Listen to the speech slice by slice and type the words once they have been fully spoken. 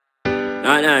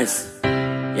Not nice.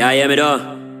 Yeah, hear me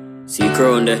though. See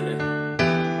crown there.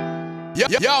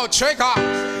 Yo, Trigger.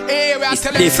 Hey, we are It's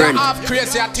telling different. them half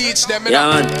crazy, I teach them.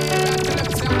 Yeah, man.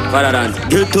 Father than.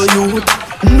 Get to youth.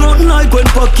 Nothing like when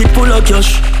pocket full of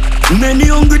cash. Many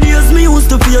hungry days me used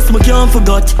to face, me can't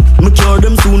forget. Me cure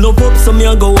them soon up, so me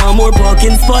a go one more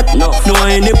parking spot. No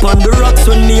I ain't up on the rocks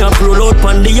when me a roll out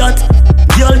on the yacht.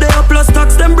 Girl they a plus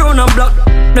tax, them brown and black,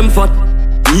 them fat.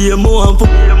 Yeah, more and fuck.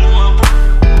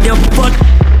 Them fat.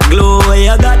 Glow where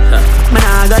you got. Man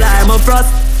I got I'm a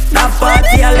frost. That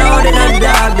party allowed in a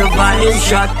dog, the volume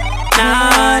shot.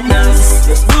 Nah, let's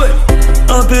do it.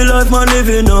 Happy life man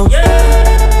living now.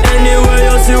 Anywhere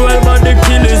you see well but the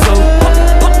kill is out.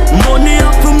 Money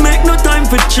up to make no time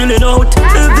for chilling out.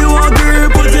 If you agree,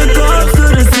 put your cups to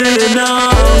the ceiling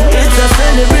now. It's a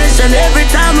celebration every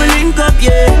time we link up,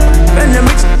 yeah. When the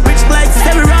rich like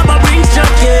Sammy Robber brings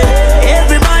chuck, yeah.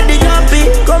 Everybody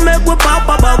happy, come make we pop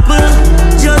a bubble.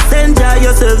 Just enjoy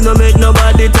yourself, no make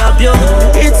nobody tap you.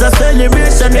 It's a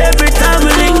celebration every time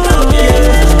we link up,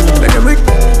 yeah. When the rich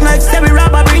like Sammy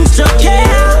Robber brings chuck,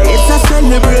 yeah. It's a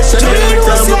celebration every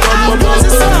time we come a bubble.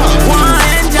 Wanna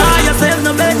enjoy yourself,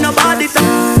 no make nobody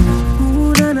tap.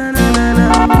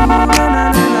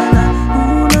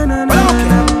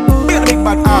 Big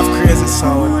bad half crazy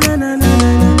sound.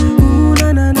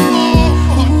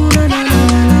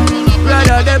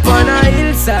 Rather they on a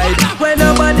hillside where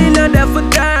nobody know there for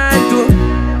time to.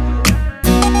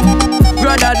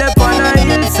 Rather they on a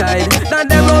hillside than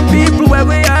them on people where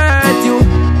we hurt you.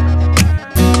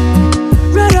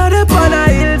 Rather they on a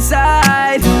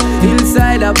hillside,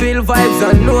 hillside I feel vibes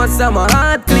and know some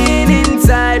heart clean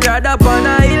inside. Rather on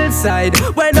a hillside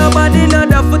where nobody know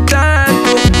there for time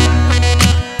to.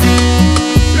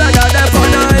 Rather they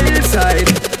on a hillside,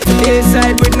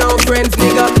 hillside with no friends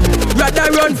nigga.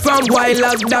 Rather run from wild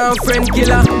lockdown friend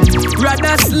killer.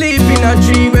 Rather sleep in a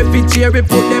tree where picture we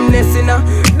put them nest in a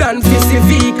than fizzy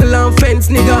vehicle and fence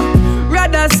nigga.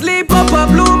 Rather sleep up a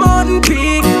Blue Mountain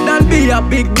peak than be a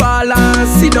big baller and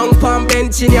sit down palm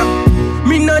bench in ya.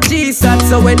 Me no G-sat,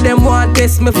 so when them want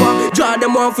test me for draw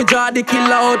them one for draw the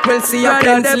killer out, we'll see a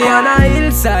pencil on a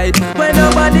hillside where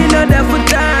nobody know there for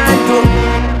time to.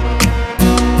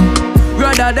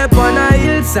 Rather they on a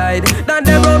hillside than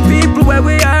them on people where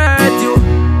we hurt you.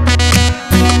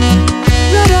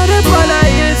 Rather they on a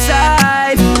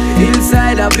hillside,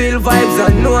 hillside I feel vibes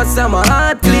and know some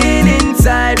heart clean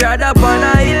inside. Rather on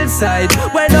a hillside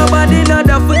where nobody know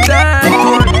the for time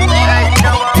to.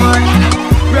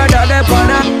 Rather they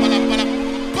on a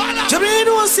Jamie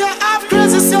knows you have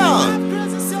crazy sound.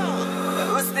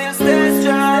 still stay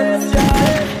strong.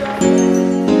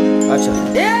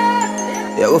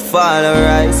 Yeah, we fall and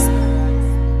rise,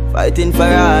 fighting for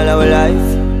all our life.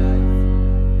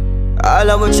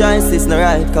 All our choices not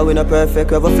right, cause we not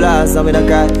perfect, we have flaws and we not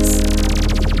Christ.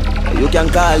 You can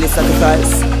call it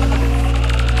sacrifice.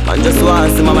 Man just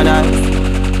wants the mama nice.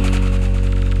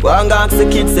 Go and ask the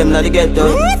kids them now they get to.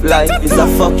 Life is a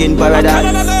fucking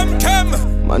paradise.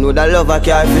 Man with a love I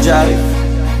carry for drive.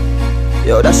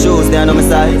 Yo, the shoes they are on my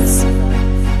size.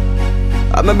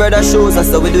 And my brother shows us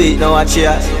so we do it now a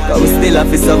cheer, cause we still have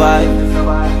to survive.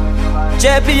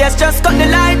 JPS just cut the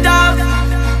light off.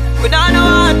 We don't know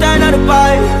how to turn on the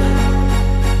pipe.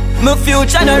 My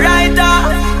future no right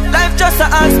off. Life just a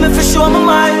ask me for show my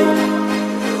mind.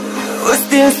 We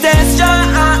still stay strong,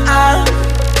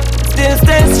 still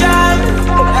stay strong.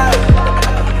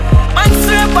 Man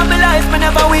straight for my life, me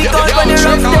never weak out when the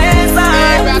rough days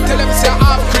on.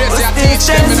 We still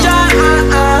stay strong,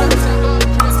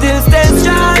 still stay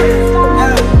strong.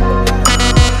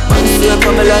 Man straight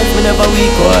for my life, me never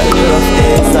weak out when the rough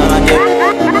days on.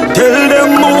 Tell them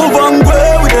move and go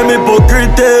with them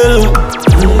hypocrite tell.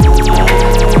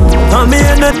 I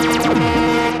mean it.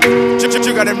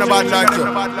 You got them no bad like you.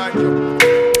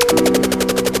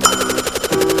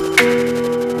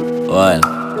 Well,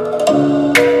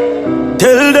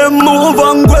 tell them move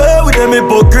and go with them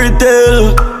hypocrite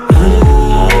tell.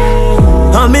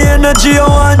 And me energy I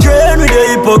want drain with the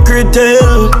hypocrite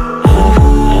tell.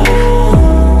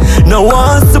 Now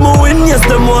want some win, yes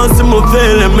them want some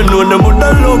fail. And me know them would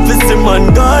love to see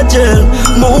man God jail.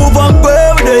 Move and go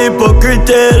with the hypocrite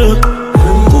tell.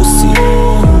 Pussy.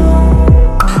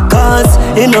 Cause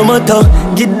it no matter,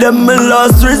 give them my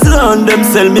last resort. Them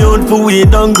sell me out for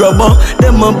weed and grabber.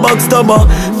 Them a backstabber.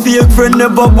 Fake friend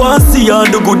never want see all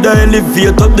the good I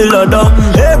elevate up the ladder.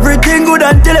 Everything good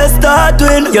until I start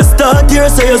win. You start here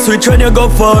so you switch when you go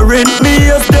foreign.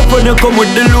 Me a step when you come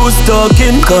with the loose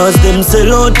talking. Cause them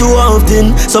sell out too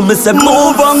often. So me say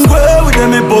move and go with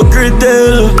them hypocrite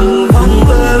tell. Move and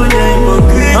go with the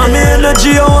hypocrite. And me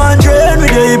energy I want drain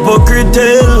with the hypocrite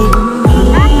tell.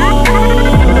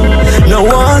 no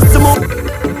want to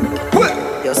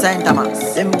move. Yo, Saint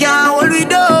Thomas, them can't hold we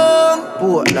down.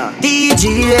 Portland,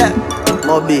 DJ,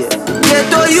 Mobile,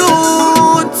 Ghetto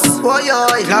Youths, boy,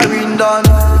 Clarendon.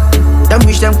 Them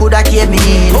wish them coulda kept me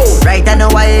in. Right I know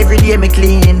why every day me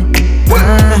clean.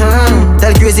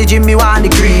 Tell Krazy Jimmy want the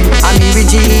cream. And me with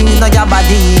jeans, no your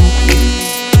body.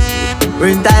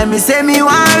 When time me say me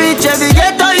want rich, every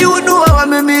Ghetto you know what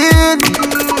me mean.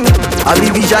 I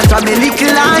be vision from me little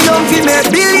and young fi make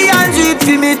billions with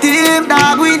fi me team.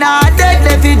 Dog we not dead,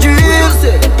 left fi dream.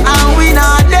 And we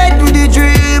not dead to the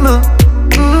dream.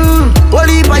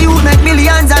 Only for you make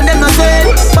millions and them no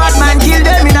sell. Bad man kill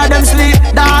them in a them sleep.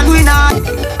 Dog we not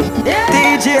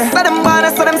DJ, so them bad,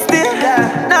 so them still.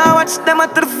 Now watch them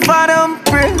at the father and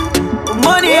pray.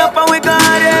 Money up and we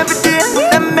got everything.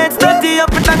 Them meds dirty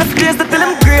up and a space to tell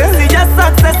them grace. See your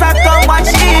success, I come watch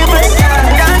evil.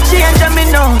 Can't change them, me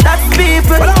know, that's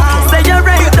people. Say you're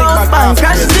right, don't find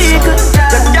crash legal.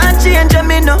 Them can't change them,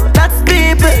 me know, that's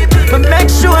people. But make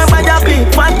sure by your big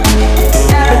fan.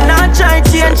 But not try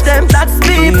change them, that's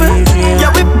people. Yeah,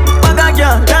 we bag a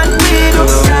girl, that's people.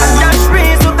 And cash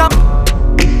free, so come.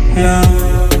 Yeah,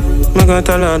 I got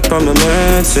a lot for my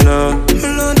mates, you know. A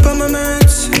lot for my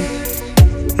mates.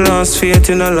 Lost faith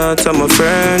in a lot of my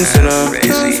friends, you know.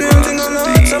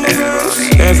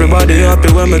 Everybody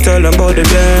happy when me tell them about the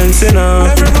dance, you know.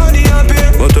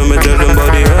 But when me tell them about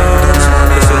the house,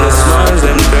 you see the smiles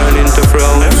them turn into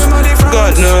frowns.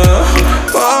 God no.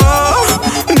 Oh,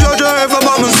 Judge ever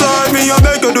by my side, me I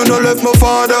beg you do not left my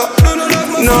father.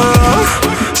 No,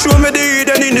 show me the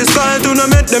hidden in the sky, do not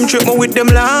make them trip me with them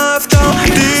laughter.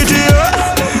 DJ,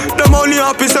 them only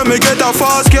happy so me get a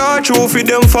fast car, trophy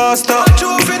them faster.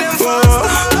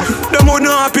 Them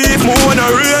wouldn't happy if me wanna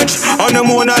rich and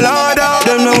them wanna ladder.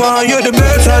 Them no want you the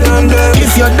better than them.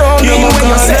 If you don't know when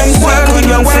you say work with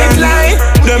your white lie,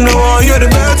 them no want you the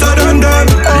better than them.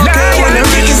 Okay, when the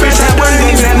rich is better when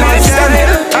they live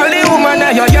lifestyle. all the woman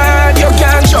in your yard you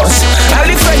can't trust. All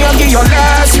the friend you give your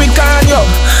last week on you.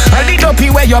 All the dopey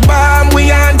where you bomb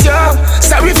we want you.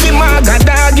 Sorry for my god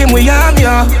dog him we harm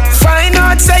you. Find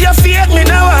out say you fake me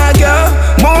no want you.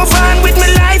 Move on with my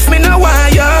life me no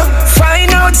want you.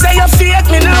 Find out say you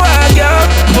fake me no want you.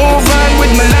 Move on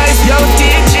with my life yo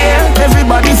DJ.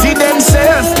 Everybody feed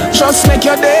themselves. Just make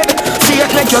your day.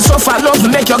 Fate make you suffer, love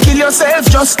make you kill yourself.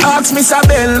 Just ask Miss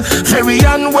Abel, very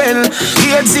unwell.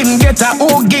 AIDS him get a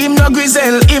who give him no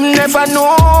grizzle. Him never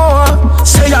know.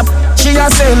 Say up, she a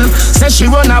sell. Say she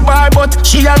run a bar but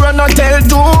she a run hotel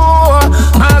too.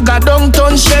 Maga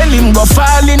downtown shell him go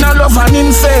fall in a love and him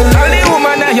fell. All the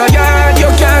woman in your yard you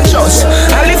can't trust.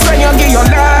 All the friend you give your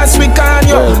last week on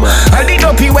you. All the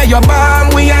dopey where you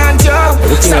bomb we want you.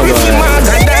 Sorry for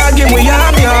maga dog him we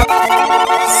harm you.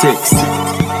 6.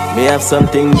 Me have some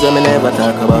things that me never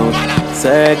talk about.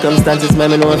 Circumstances me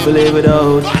know if we live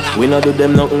without. We no do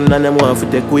them nothing and them want to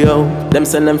take we out. Them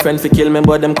send them friends to kill me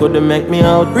but them couldn't make me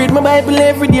out. Read my Bible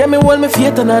every day, me hold me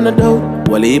faith and I no doubt.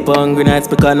 Well, heap hungry nights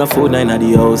because no food in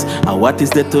the house. And what is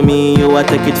that to me? You a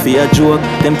take it for a joke.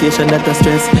 Temptation that a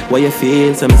stress. Why you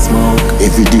feel some smoke?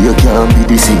 Every day you can't be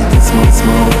the same. Smoke,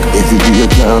 smoke. Every day you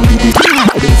can't be the same.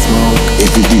 Smoke.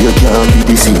 Every day you can't be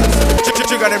the same.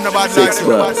 Trigger them no bad 6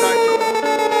 boss.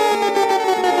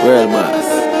 Real boss.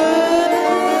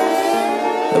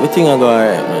 Everything I go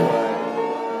alright, man.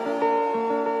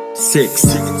 6.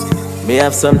 Me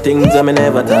have some things that me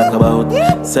never talk about.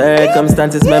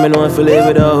 Circumstances me know if we live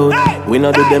without. We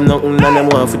no do them nothing and them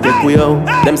want to take we out.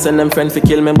 Them send them friends to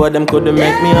kill me but them couldn't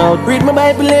make me out. Read my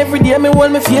Bible every day, me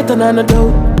hold me faith and I no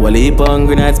doubt. Well, heap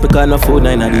hungry nights because no food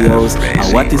in the house.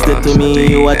 And what is that to me?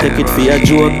 You a take it for a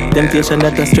joke. Temptation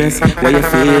that a stress. Why you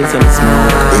feel some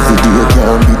smoke? Every day you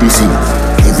can't be the same.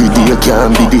 Every day you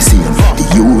can't be the same. The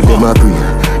youth them a pray.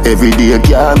 Every day you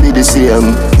can't be the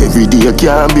same. Every day you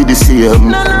can't be the same.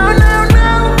 No, no, no.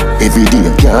 Every day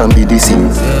you can't be the same.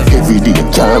 Every day you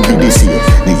can't be the same.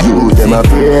 The youth them a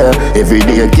pray. Every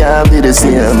day you can't be the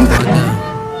same.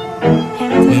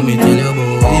 Let me tell you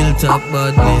about hilltop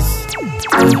badness.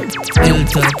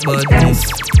 Hilltop badness.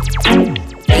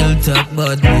 Hilltop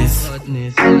badness.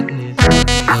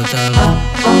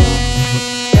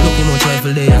 Look how much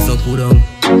rifle they are so put on.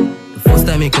 The first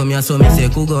time me come here so me say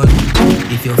Kugan.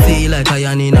 If you feel like I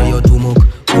ain't in your tumuk,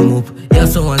 come up. Yeah,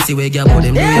 someone see where gap for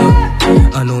them do you.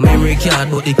 I know memory card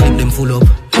but the clip them full up.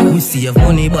 We save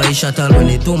money buy shot and when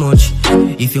it too much.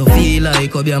 If you feel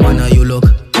like up your man and you look.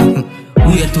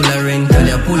 Wait till I rent till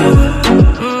you pull up.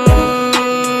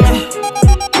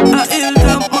 A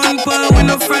hilltop man power we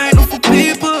no frightened for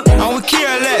people. And we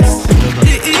careless.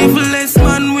 The evilest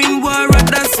man win war,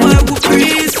 that's why we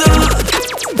free so.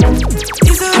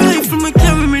 It's a rifle me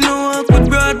carry me no walk with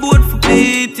broadboard for people.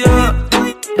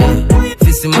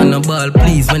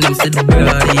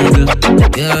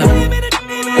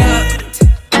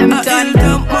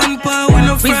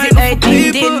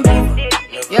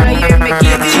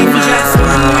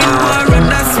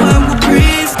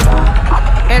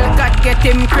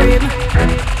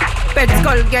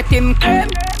 skull get him came.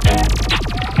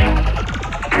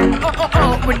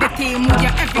 With the team, with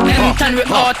your everything, and we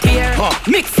out here.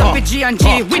 Mix up with G and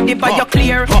G, with the bio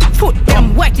clear. Foot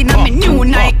them wet in a me new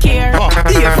Nike here.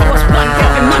 Here force one,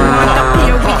 every man want to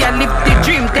appear. We a live the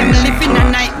dream, them living a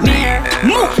nightmare.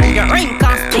 Move, your rain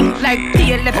can't stink like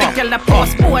tail. If a girl a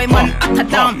post boy, man, at a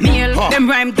damn meal. Them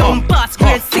rhyme down past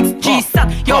grade 6G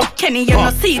sat. Yo, Kenny, you no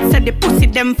see it, said the pussy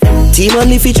them. Team on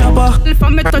leafy chopper. If I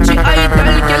me touch it idol,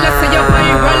 girl I say you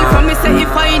viral. For me say it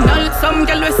final. Some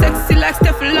girl we sexy like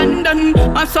Steph London.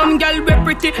 And some girl we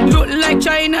pretty, look like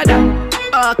China.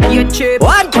 Okay, cheap.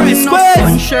 One press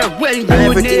quiz. Sure, well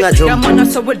you need. Your man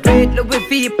so we do it. Louis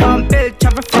V, Palm Bill,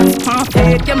 Travel Fox, Palm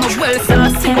Fade. Yeah, my well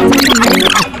saucy.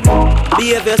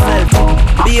 Behave yourself.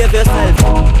 Behave yourself.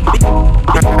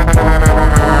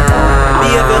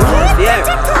 Behave yourself, yeah.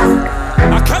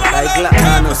 Like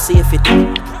Black no safe it.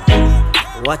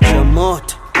 Watch your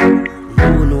mouth.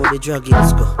 You know the drug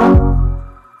is go.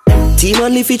 Team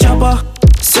on leafy chopper.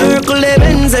 Circle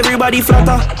events, everybody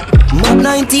flatter. Mad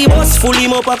 90 bus, full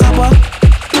him up a copper.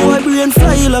 Boy brain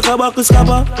fly like a buckle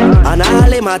scupper. And all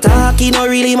them attack, it no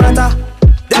really matter.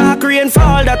 Dark rain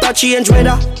fall, that a change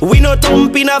weather. We no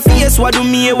thump in a face, what do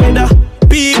me weather?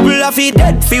 People are fi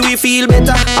dead, fi we feel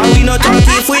better. And we no talk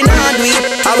if we not do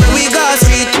it. And when we go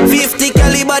street, 50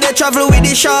 caliber they travel with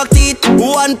the shark teeth.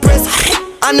 One press,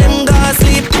 and them go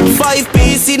sleep. 5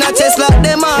 piece in a chest like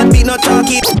them heart be no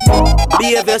talking.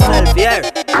 Behave yourself, yeah.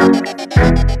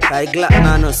 Like Glock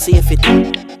no safe it.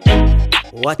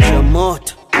 Watch your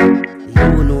mouth.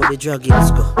 You know the drug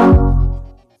is go.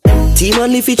 Team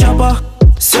on leafy chopper.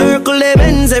 Circle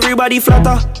events, everybody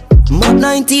flatter. Mad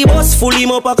 90 bus, full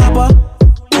him up a copper.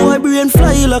 Boy brain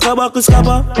fly like a buckle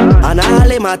scupper. And all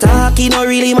them attack, it no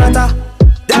really matter.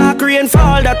 Dark rain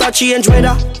fall, that a change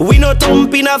weather. We no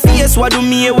thump in a face, what do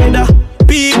me weather?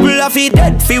 People are fi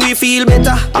dead, fi we feel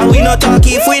better. And we no talk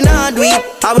if we not do it.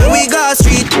 And when we go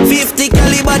street, 50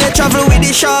 caliber they travel with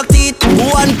the shark teeth.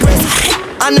 One press,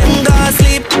 and them go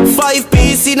sleep. 5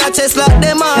 piece in a chest like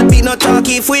them heart. We no talk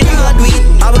if we not do it.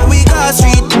 And when we go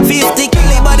street, 50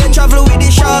 caliber they travel with the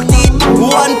shark teeth.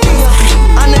 One press,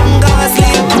 and them go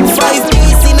sleep. 5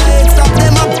 piece in a head, stop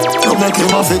them up. You make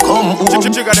him have to come home.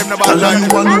 Trigger them about tell you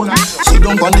one. Sit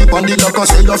down on the like I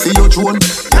say you feel your throne.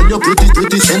 Tell you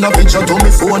pretty, send a picture to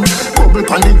me phone. Bubble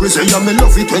pan the grizzly, yeah, me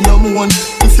love it when you moan.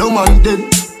 If your man dead,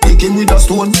 take him with a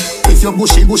stone. If you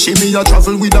bushy, me a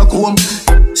travel with a comb.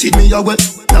 See me a wet,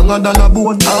 longer than a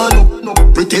bone. Ah no,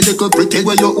 pretty little pretty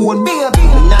where you own. Me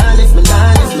nah live.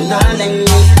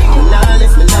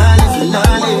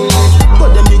 But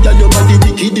them nigga your body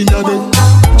wicked in a bed.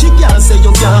 She can't say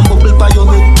you can't bubble by your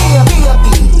head.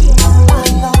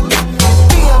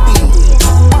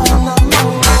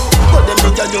 But them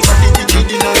nigga your body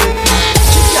wicked in a bed.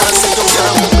 She can't say you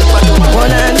can't bubble by your head. One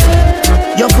hand,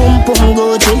 your pum pum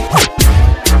Gucci.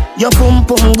 Your pum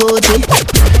pum Gucci.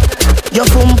 Your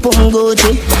pum pum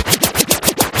Gucci.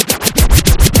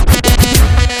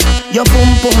 Your pum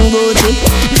pum Gucci.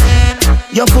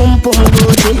 Your pum pum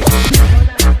Gucci.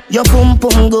 Your pum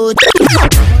pum Gucci.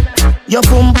 Your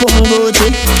pum pum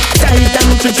Gucci. Tight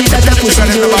and pretty that a pussy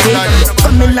Gucci.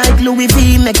 Coming like Louis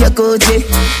V, make your Gucci.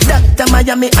 Dr.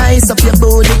 Miami, eyes up your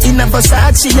booty. In a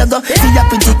Versace, you go, see a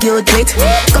pretty cute it.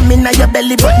 Come in your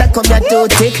belly, but that come your toe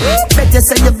thick. Better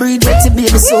say you breathe, better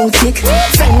baby so kick.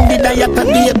 Fendi diaper,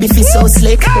 baby feel so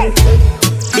slick.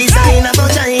 Designer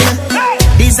vagina.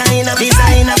 Designer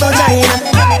vagina.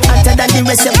 Hotter than the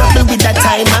rest, you bubble with that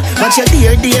timer. Watch your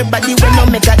dear body when you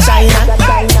make a China.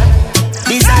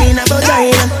 Designer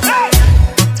vagina.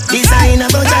 Designer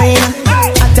vagina.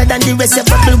 Hotter than the rest, you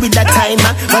bubble with that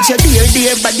timer. Watch your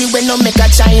dear body when you make a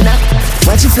China.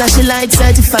 Watch you flashy light,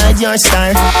 certified your star.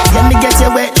 Let me get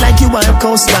you wet like you are a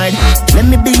Coast Guard. Let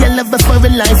me be your lover for a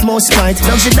life most part.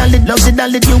 Love you darling,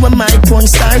 you are my porn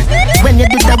star. When you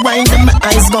do the wine, then my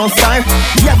eyes gone far.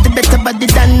 You have the better body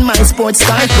than my sports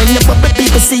car. When you pop it,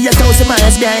 people see 1,000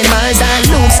 miles behind Mars. And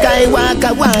Luke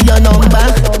Skywalker, want your number.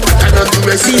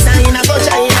 Designer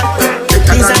vagina.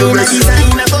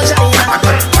 Designer vagina.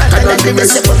 And then the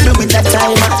rest of you with that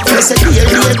timer. Yes, dear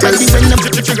body when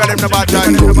you trigger them about that.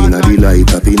 Go in a delight,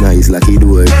 happy nice like it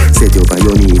door. Set you up on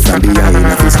your knee from behind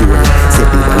of the store.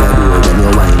 Set me by your door when you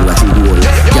wine, watch it roll.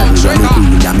 Girl, you are me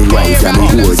queen, and me wife, and me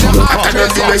whore. Hotter than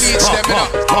the rest.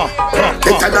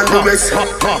 Better than the rest.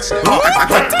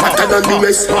 Hotter than the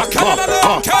rest.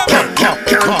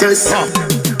 Can't test.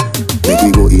 Make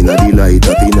we go in a delight,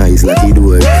 happy nice like it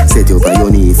door. Set you up on your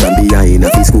knee from behind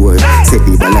of the score. Set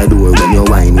the ball a door when you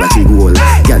wine, watch it roll.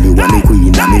 Girl, you are me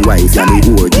queen, and me wife, and me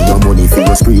whore. Give your money for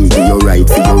your spree, give your right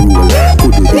for your roll.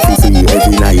 Could do the free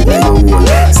every night like your whole.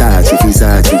 Sachi,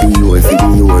 Dior for the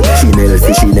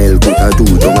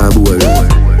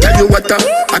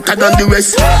than the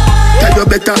rest. Tell you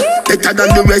better than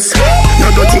the rest.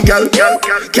 No dirty girl,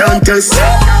 can't test.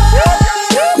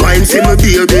 Wine for me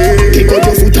baby. Kick out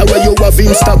your foot where you have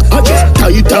in stock. I just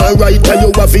tight and right tell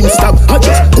you have in stock. I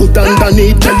just put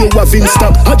underneath tell you have in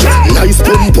stock. I just nice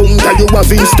pum pum tell you have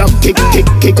in stock. Kick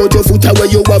out your foot where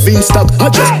you have in stock.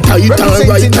 I just tight and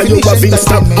right tell you have in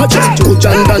stock. I just put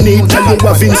underneath tell you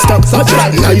have in stock. I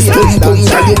just nice pum pum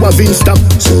tell you have in stock.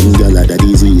 Some girl are the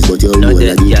disease but your whole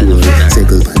are the tool.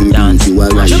 Circle for the beat you are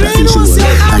right a fish hole.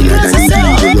 Higher than the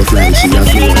DJ you fly she a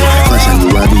flow. Fashion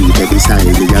you a beat every side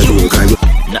you a go.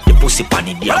 Not the pussy pan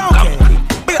in the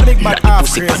concrete. Not the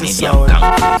pussy pan in the concrete.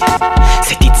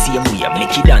 Set it same way,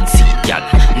 make it dance it, girl.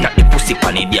 Not the pussy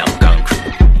pan in the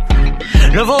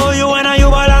concrete. Love how you wanna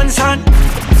you balance on.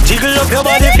 Jiggle up your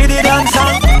body for the dance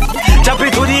on. Chop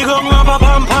it to the gong, pam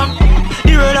pam pam.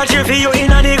 The road a cheer for you in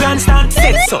the grandstand.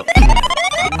 Set so.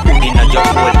 Inna your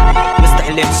hole. You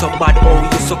style them so bad, oh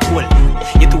you so cool.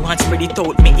 You two hands spread it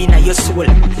out, me inna your soul.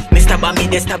 Mr. Bammy,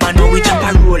 they stab and now we jump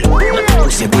and roll.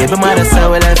 Your baby mother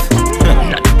so we left.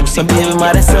 My baby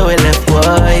mother so we left, boy.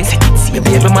 My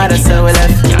baby mother so we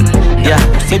left. Yeah,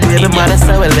 my baby mother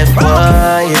so we left,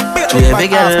 boy. Every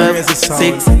girl love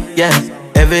 6, yeah.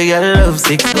 Every girl love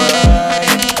 6,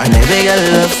 and every girl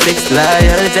love 6.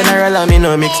 Loyal general, I me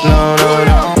no mix, no.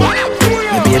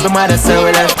 My baby mother so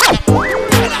we left.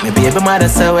 My baby mother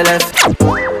so we left.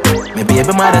 My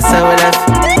baby mother so we left.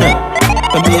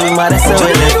 My baby mother so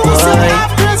we left, boy.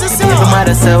 My baby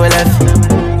mother so we left.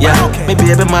 Yeah, my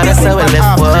baby mother so we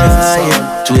left, boy.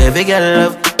 To every girl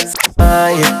love,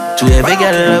 to every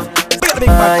girl love,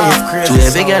 to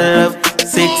every girl love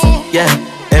 6. Yeah,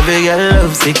 every girl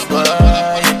love 6,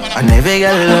 and every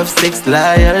girl love 6.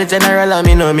 Loyal general, I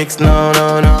me no mix, no.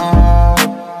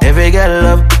 Every girl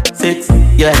love 6,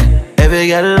 yeah. Every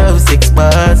girl love 6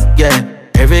 bars, yeah.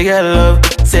 Every girl love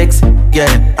 6, yeah.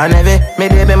 And every me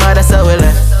baby mother so we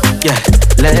left, yeah,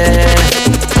 left.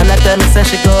 And I tell me say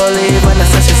she go leave, and I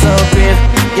say she so brave,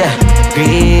 yeah,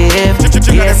 brave.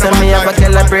 Yes, and me have a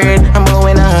killer brain, I'm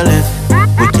going all left.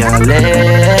 We can't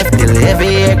left till every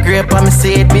year grape on me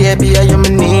seat, baby, you me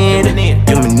need,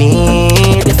 you me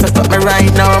need. If you cut me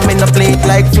right now, I'm in a plate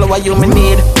like flour, you me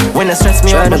need. When I stress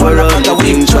me out, I'm gonna fuck a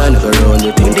week.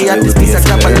 When the artist piece I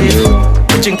drop a leaf,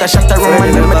 we drink a shot of rum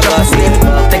and then me drop a sleep.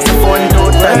 Text the phone,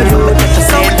 don't turn you, me get to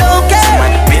sleep.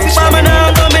 Mama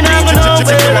now, coming out, go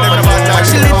nowhere.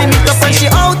 She lifting it up when she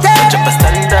out there. Drop a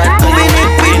standard, moving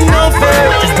it with no fear.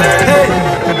 Hey,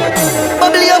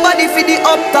 bubble your body for the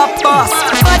up top boss.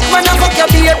 Bad man, I fuck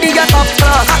your baby, you top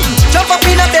class. Jump up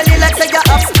in a belly like say you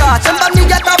have scotch. And by me,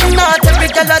 you top notch, every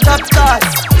girl a top class.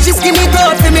 She skinny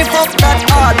proud for me, fuck that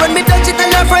hard. When me touch it, tell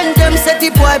her friend them set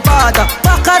it boy bad.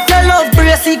 Back at the love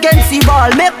brace against the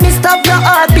ball. Make me stop your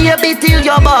heart, baby, till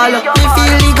your ball. Me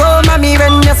feel the go, mommy,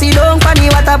 when you see don't funny.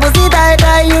 What a pussy die,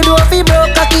 you know if he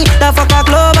broke cocky. The fuck her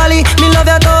globally, me love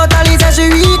you totally. Say she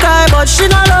weak, but she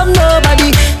not love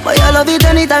nobody. But you love it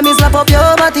anytime me slap up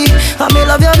your body. And me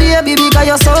love your baby because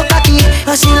you're so cocky.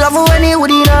 And she love when he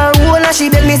would in her hole. And she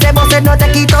beg me say, but said no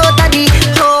take it out of the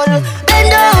hole. Bend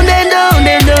down, bend down,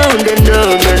 bend down, bend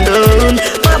down, bend down.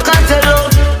 Fuck out the love.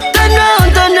 Turn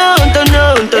round, turn round, turn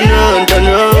round, turn round, turn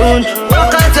round.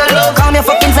 Fuck out the love. Call me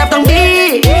fucking self down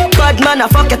deep. Bad man, I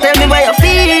fuck you, tell me where you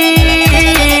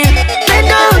feel. Bend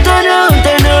down, turn round,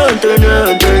 turn round, turn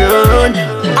round, turn round.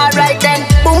 Alright then,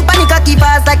 boom panic cocky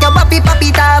fast like your papi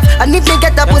top. And if me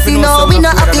get the pussy no, we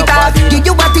no happy talk. Give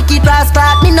you a ticket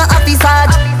rascal, me no happy sad.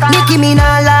 Nicki me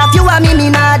nah laugh, you and me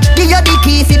Minaj. Give you the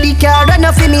key for the car, run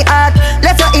off in me heart.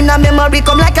 Left you in a memory,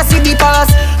 come like a CD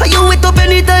pass. You wait up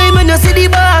anytime when you see the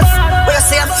boss. Where you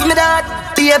say I'm for me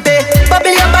that, baby. Bubble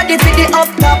your body for the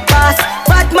up top pass.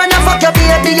 Bad man a fuck your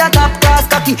baby, you top class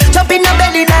cocky. Jump in the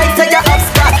belly like say you up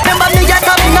spot. Remember me you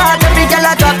top notch, every girl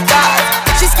a top class.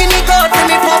 She skinny cold when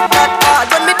me fuck that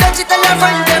hard. When me touch it tell her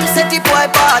friend them set the boy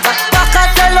bad. Back at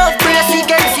the love crazy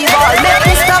against the ball. Make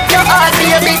me stop your heart,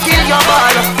 baby, till your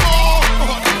ball.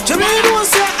 Jermaine won't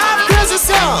say I'm crazy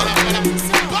sound.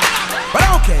 But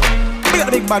okay, we got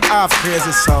the big bad half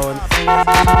crazy sound.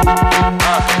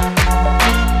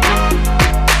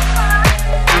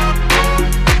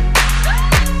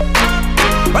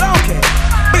 But okay,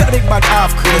 we got the big bad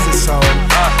half crazy sound.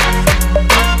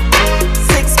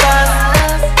 6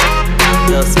 bars,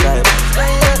 no Skype.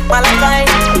 Malachi,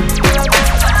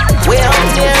 we out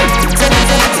there. Tell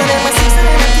them my 6 and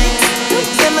everything.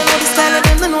 Them know the style of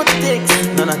them, they know the tricks.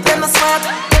 None of them are smart,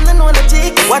 them they know the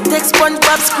tricks. What takes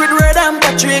SpongeBob, Squidward and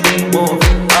Patrick?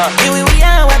 Here we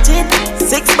are, watch it.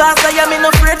 6 bars, I am in a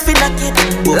afraid for knock it.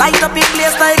 Light up in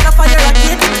place like a fire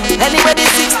rocket. Anybody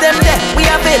 6 them there, we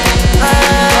have it.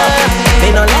 Me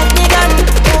no like me gun.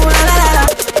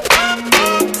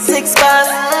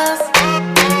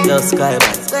 Yo,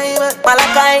 Skyback.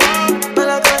 Malakai.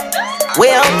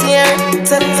 Way out here.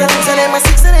 Tell them a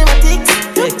six and them a ticks.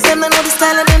 Them don't know the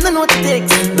style and them don't know the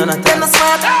ticks. None of them not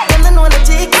smart, them don't know the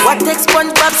ticks. What takes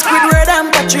SpongeBob, Squidward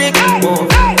and Patrick?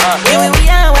 Here we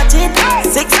are, watch it.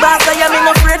 6 bars, I am in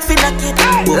no afraid for knock it.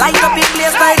 Light up the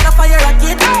place like a fire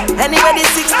rocket. Anybody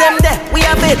 6 them there, we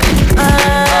have it.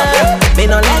 Me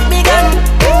no let me gun.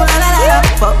 Ooh la la la la.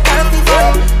 Fuck off the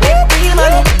fun. Make real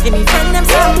money. Give me friend them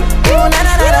some. Ooh la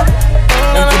la la la.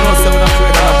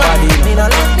 Me no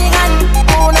let me gun.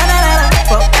 Ooh la la la la.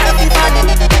 Fuck off the fun.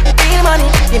 Real money.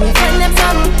 Give me friend them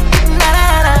some. La la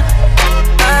la.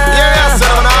 Yeah,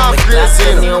 son of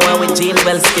Krazy. New one with Jean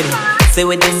well skinny. Say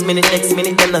with this minute, next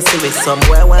minute, then I see with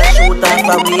somewhere one shoot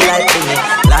off a wheel like me.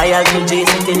 Loyal to G,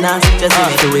 sitting nasty, just in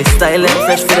it. Do it style and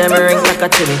fresh for them, ring like a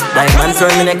chili. Diamonds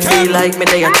from me neck, feel like me,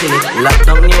 they are chilly.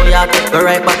 Lockdown New York, go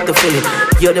right back to Philly.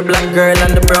 You're the black girl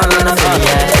and the brown and the Philly,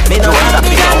 yeah. Me no want to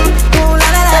be out.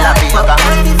 Tell a big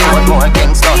one more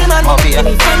Kingston, Mobile,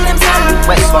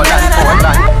 Westmoreland,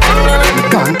 Portland.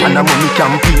 Gun and a money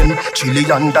campaign. $1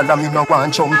 trillion, me no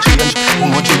want chump change.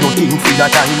 How much you do think for a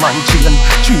diamond chain?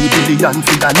 3 billion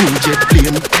for a new jet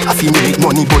plane. I feel make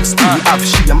money but still have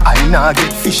shame. I nah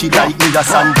get fishy like me a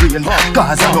sand grain.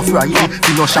 Cause I no Friday,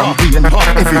 we no champagne.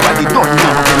 Everybody don't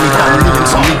know when me can name.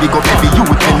 So me big up every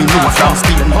youth when me know from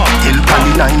Spain. Tell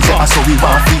Cali 9 say so we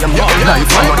want fame.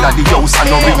 Life another the house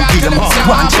and no ring game.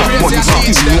 Want check money so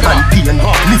till me and pain.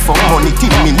 Lift up money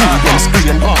till me need them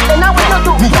sprain.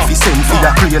 Me have to send for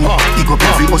the crane. Pick up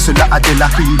every hustler a de la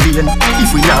Lane.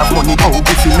 If we not have money, how we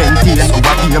fi maintain? So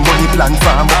I be a money plan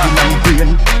farm up in my brain.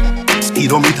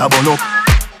 Speedometer burn up.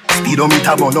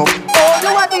 Speedometer burn up. Oh,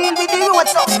 you want to deal with you,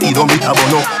 what's up? Speedometer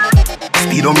burn up.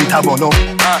 Speedometer burn up.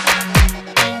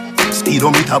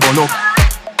 Speedometer burn up.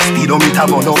 Speedometer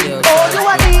burn up. Oh, you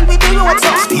want to deal with you, what's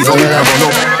up? Speedometer burn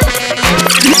up.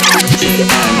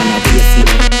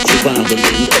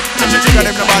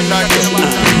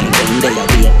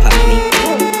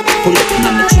 Pull up in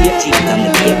my tree, cheap and the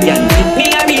baby and me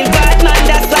a real bad man,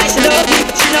 that's why she love me.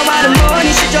 She don't want the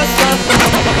money, she just want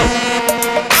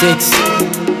 6.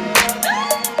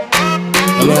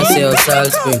 I'm gonna say how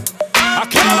Salt Spring.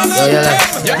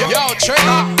 Yo, yo,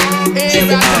 Trigger. Hey,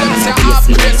 man, say I'm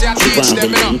crazy, I teach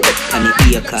them, you know.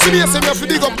 So me say me have to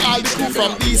dig up all the crew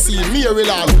from DC,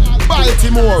 Maryland,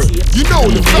 Baltimore. You know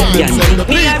the fans and the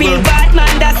people. Me a real bad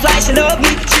man, that's why she love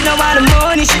me. She don't want the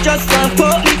money, she just want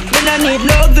fuck me. We don't need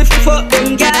love if you fuck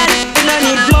them girl. We don't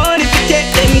need money if you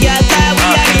take them girl. Cause we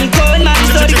a real cold man,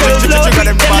 so the girls love me.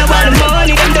 Them don't want the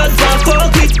money, them just want fuck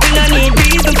me. We don't need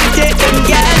reason to take them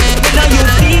girl. We don't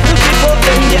use people to fuck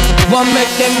them girl. One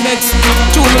make them vex.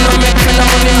 2 me no make friend of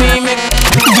money me make.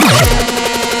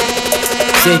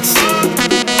 6.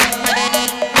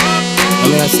 I'm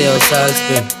gonna say how Salt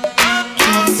Spring.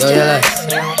 Yo, yo, lads.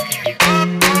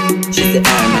 She's the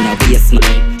arm and a waist man.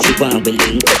 She want we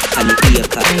link up and the ear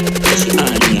cut. So she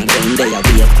on me and down there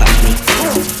wait for me.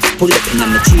 Pull up in on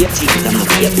my tree, cheeks and my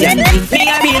baby and me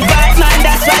a real bad man,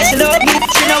 that's why she love me.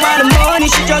 She don't want the money,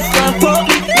 she just want fuck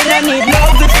me. We don't need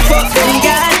love if you fuck them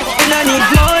girl. We don't need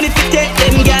money if you take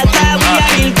them girl. Cause we a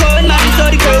real cold man, so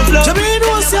the girls love me. Jamie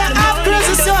knows say I'm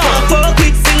Krazy sound. Fuck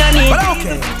with, we don't need. But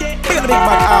okay, big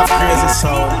bad half Krazy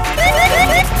sound.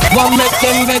 One make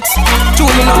them vex. 2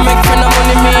 me no make friend of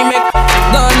money me make.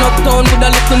 Gone uptown with a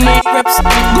little neat reps.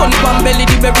 Gun pan belly,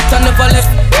 the berry never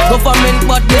left. Government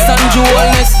badness and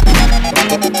jewelness.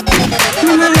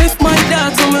 Me no left my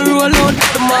dad, so me roll out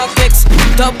the markets.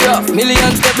 Top rough,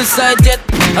 millions step beside jet.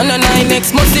 And a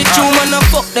 9X must see true man and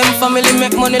fuck them family.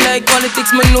 Make money like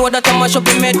politics, me know that I mash up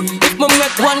in med. If me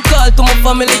make one call to my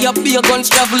family, I be a guns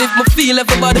travel. If me feel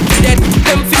everybody be dead.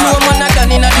 Them feel no man a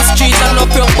gun in the street and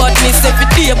up your badness. Every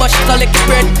day but she collect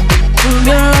bread.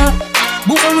 Yeah.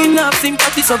 Boy, we not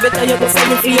sympathy, so better you go send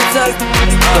me for yourself.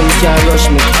 Them can't rush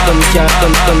me, them can't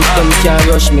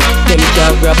rush me, them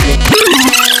can't grab me.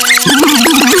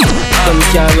 Them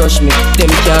can't rush me,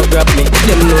 them can't grab me.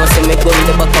 Them know say me gun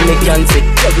the back of me can't see.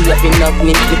 Every up in knock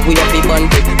me, if we up in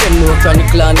bandit. Them know chronic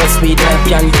clan no sweet like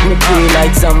candy. Me pray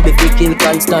like zombie, we kill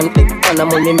constantly. And the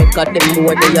money make at them know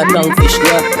they a tongue fish,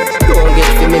 yeah. Don't get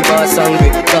for me boss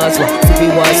angry, cause what? If we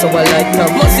want so I like now.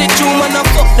 Must see true man and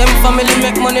fuck them family,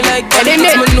 make money like that. Me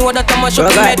know that I'm a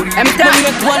shock head. Me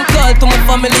make one call to my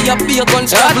family, I be a gun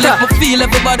travel. If me feel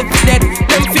everybody be dead.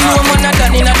 Them feel no man a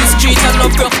gun in the street and no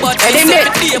broke bad. Every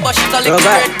day but she collect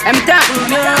bread.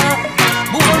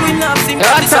 Boy, we not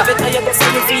sympathy, so better you go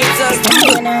send me for yourself.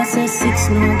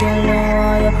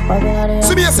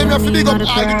 So me say me have to dig up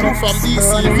all the crew from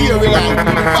DC, Maryland,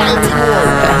 Baltimore.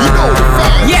 You know the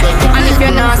fans. Yeah, and if you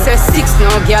not say 6,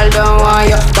 no girl don't want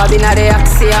you. Bobby na the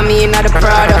Axie, I mean na the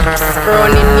Prada.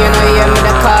 Running, you know, hear me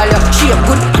the call you. She a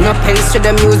good, no pens to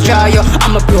the muse draw you.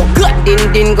 I'm a bro, good,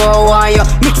 din go on you.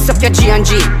 Mix up your G and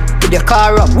G with your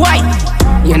car up. Why?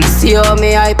 You know see how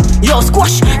me hype. Yo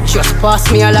squash, just pass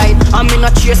me a light. I'm in a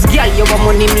chase, girl, you want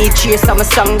money me chase. I'm a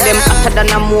song them hotter than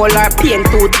a molar pain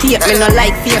to tape. Me no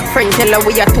like fake friend, tell her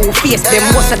we are two-faced. Them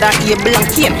most of that able and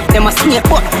cane, them a snake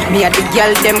but me a the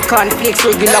girl, them cornflakes.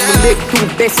 Regular we make two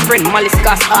best friend, malice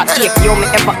gas heartache. Yo me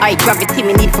ever high gravity,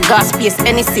 me need for gas space.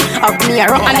 NC of me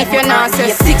around. And if you not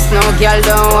say 6, no girl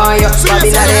don't want you.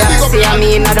 Bobby na the Axie, I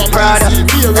mean na the Prada.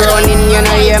 Running, you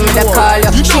know hear me the call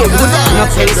you. She good, no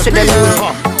place to the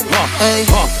moon. Hey,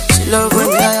 she love when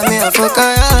me a fuck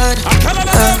her hard.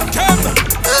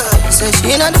 Say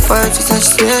she not the part, she said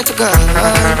she swear to God.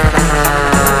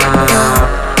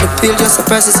 The pill just a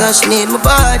process and she need my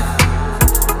body.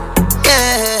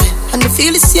 Yeah, and the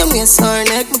feel the same way so her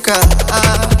neck me cry.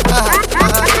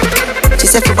 She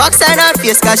said for box her not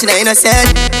face cause she not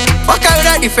innocent. Fuck her with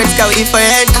a different cause we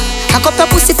different. Cock up her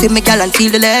pussy for me girl and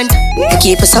feel the length. I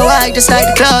keep her so high just like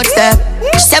the clouds there.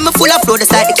 She said me full of flow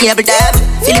just like the cable dam.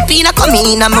 Filipina come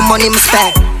in and my money me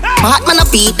spend. My heart man I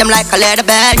beat them like a leather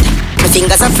bed. My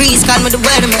fingers are freeze call me the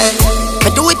weatherman. I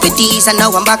do it with these and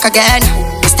now I'm back again.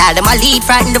 My style them I lead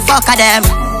frighten the fuck of them.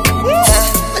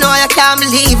 I know I can't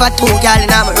believe I two girl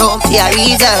in my room for a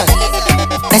reason.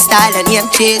 My style and name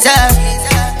chaser.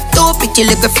 Two pretty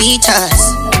little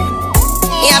features.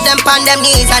 Me have them on them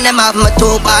knees and them have my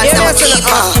two bars and my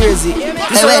keeper.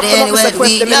 Anywhere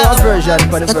we love.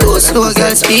 The two slow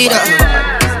girls speed up.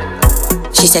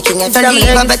 She said king ever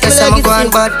leave, I better say I'm going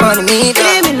bad for me.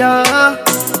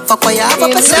 Fuck what you have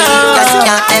up a sleeve, cause you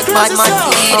can't have bad man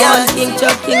feed ya.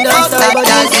 Fuck like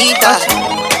that leader.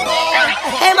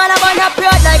 Hey man, I'm on a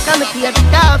broad like I'm a favorite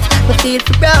dog. Me feel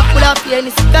for broke, pull up here in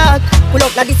the stock. Pull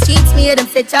up like the streets, me hear them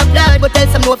say chop blood. But tell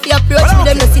some no fear approach me,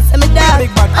 them no see some me dog.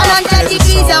 And on 10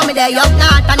 degrees, how me there up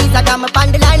north. And he's a got me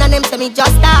on the line and them say me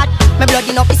just start. Me blood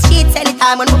in up the streets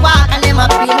anytime when me walk. And them a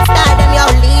free me style, them y'all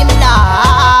leave me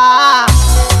lost.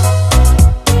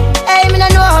 Hey, me no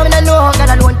know,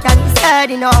 God alone can decide,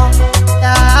 you know.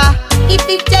 If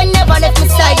it never left me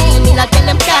side, me not tell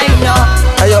them time, you know.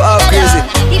 Hey yo, how crazy?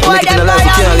 You make it in a life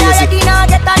you can't lazy.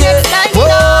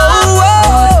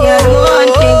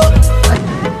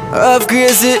 Half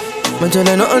crazy, but you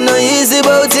know nothing no easy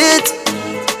about it.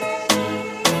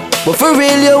 But for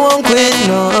real you won't quit,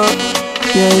 no.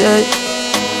 Yeah.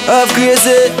 Half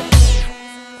crazy,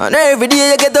 and every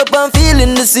day you get up and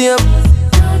feeling the same.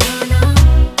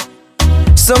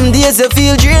 Some days you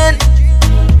feel drained.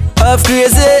 Half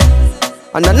crazy,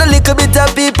 and then a little bit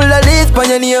of people that live on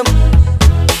your name.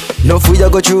 No food you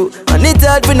go through, and it's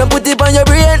hard for no put it on your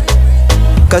brain.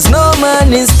 Cause no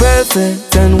man is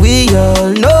perfect, and we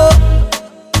all know.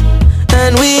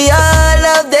 And we all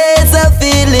have days of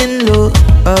feeling low,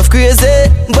 of crazy.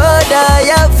 But I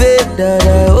have faith that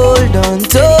I hold on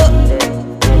to.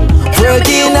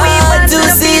 Working hard to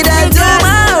see that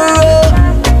tomorrow.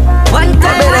 One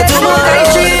time I tomorrow.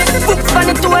 Books on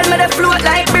the tool, me the float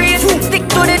like breeze. Stick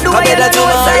to the door, you don't know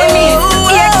what's I mean.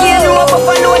 Yeah, can't know up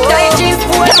a low tight jeans.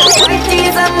 White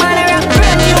tees and man around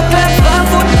brand new class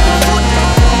barefoot.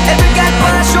 Every girl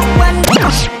pass up one.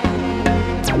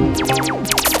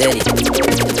 Steady.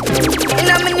 And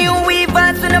I'm a new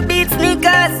weavers with a beat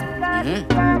sneakers.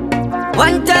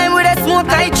 One time with a smoke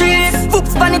I trees.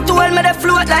 Books on the tool, me the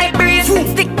float like breeze.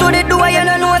 Stick to the door, you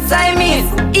don't know what's I mean.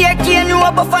 Yeah, can't know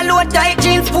up a low tight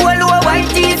jeans. Polo, white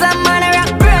tees and man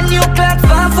around brand new class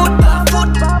barefoot.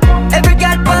 Every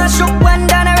girl pass up one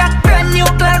down a rock. Brand new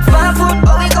class barefoot.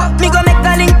 Me go make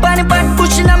a link on the back,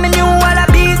 pushing on me new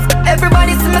wallabies.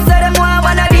 Everybody see me say them want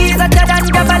one of these. Hotter than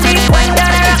Japanese. One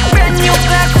down a rock. Brand new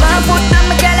class barefoot.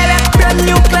 I'm a gal a rock. Brand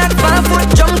new class barefoot.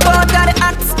 Jump out of the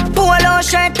axe. Polo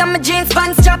shirt and my jeans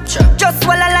pants chop. Just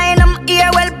while I line, I'm ear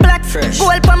well black.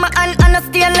 Pull pa my hand and a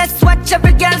stainless watch.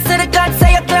 Every girl say the God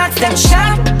say your clocks them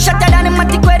sharp. Shatter than the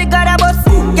matic where the God a bust.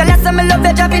 Girl I say me love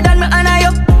your job, it done me honor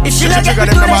you. If she don't get me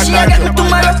today, she don't get me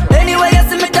tomorrow. Anyway you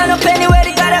see me turn up anywhere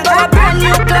they gotta go. Brand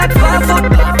new clocks barefoot.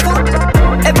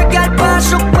 Every girl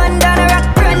pass up one down a rock.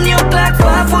 Brand new clocks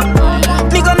barefoot.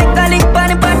 Me go make a link on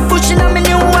the back, pushing on me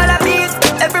new wallabies.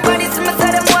 Everybody see me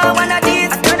say them want one of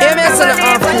these. Yeah, me say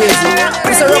I'm crazy.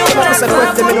 It's a rock and it's a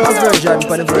quick to me no version,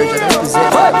 but the version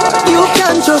you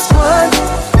can just one.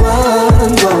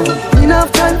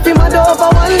 Enough time for my door for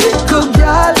one little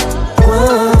girl.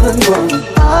 One.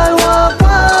 I want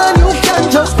one. You can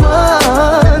just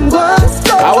one.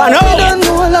 I wanna know. You don't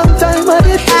know a long time, but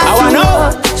it is. I wanna know.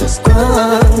 Just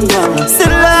one.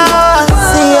 Still lost,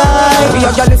 We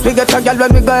a girl, we get a girl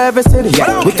when we go every city.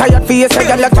 Yeah. We tired for you, say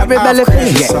girl you carry belly for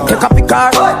me. Yeah. Take up the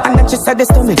car, and then she said this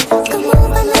to me.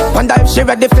 Wonder if she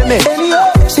ready for me.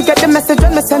 She get the message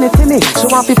when me send it to me. She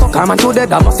want people come and do the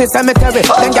damn see cemetery.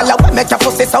 Then girl I make your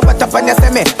pussy so wet up when you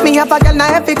see me. Me have a girl na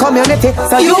every community,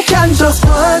 so you can just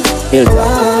run.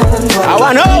 I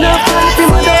wanna know.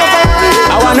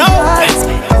 I wanna know.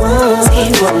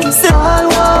 All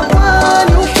one,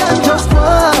 you can just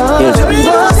run.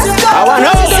 I wanna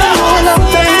know.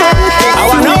 I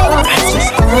wanna know.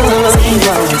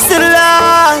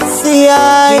 Selassie,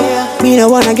 me no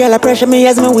wanna girl a pressure me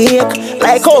as me wake.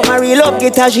 Like how my real love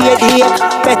get a shade.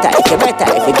 Better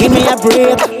if you give me a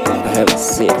break.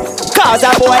 Cause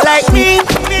a boy like me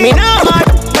no mad.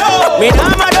 Me no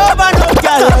mad over no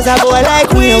girl. Cause a boy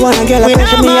like me no wanna girl a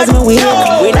pressure me as me wake.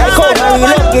 Like how my real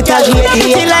love get a shade.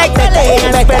 She like better if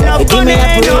you give me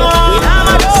a break. We no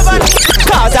mad over.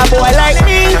 Cause a boy like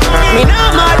me no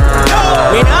mad.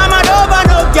 Me no mad over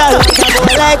no girl. A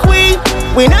boy like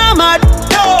we no mad.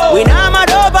 We no mad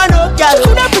over no girl.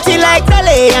 Coulda pretty like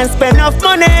Dolly and spend enough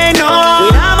money, no. We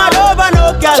no mad over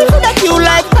no girl. Coulda cute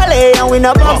like Dolly and we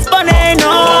no box money,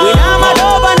 no. We no mad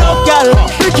over no girl.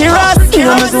 Pretty Ross, you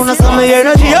know me soon as some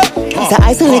energy up. So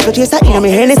I still like a chaser in me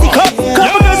Hennessy cup.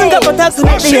 Couple girls and couple taps to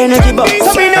make the energy bump.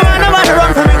 So me no wanna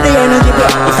run to make the energy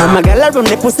bump. If I'm a girl I run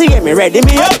the pussy get me ready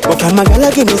me up. But if I'm a girl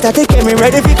I give me static get me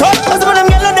ready for cut. Cause some of them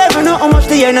girls don't ever know how much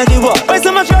the energy was. When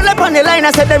so much roll up on the line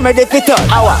I said them ready for touch.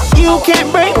 You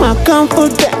can't break my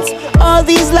confidence. All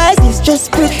these lies is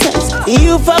just pretense.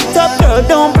 You fucked up, girl,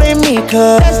 don't blame me,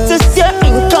 cause that's just your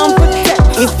incompetence.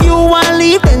 If you wanna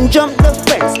leave, then jump the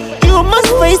fence. You must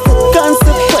face the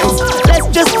consequence. Let's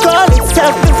just call it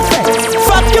self-defense.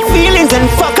 Fuck your feelings and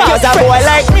fuck cause a boy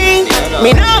like me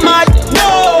no mad.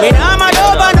 Me no mad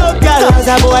over no girl. Cause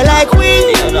a boy like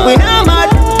we no mad.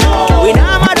 We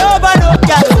no mad over no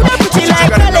girl. Coulda pretty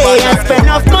like Dolly and spend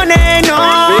enough money, no.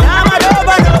 We no mad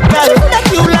over no girl. Coulda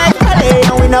cute like Dolly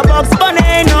and we no box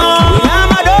money, no. We no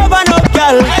mad over no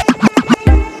girl.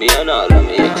 Me and all of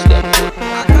me extend good.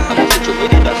 I'm also to me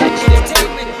that sex them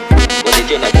good. But the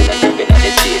generation that keep in the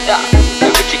state that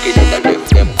every chicken in the left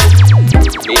them good.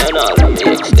 Me and all of me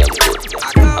extend good.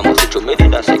 I'm also to me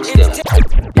that sex them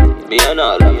good. Me and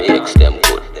all of me extend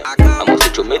good. I'm also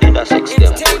to me that sex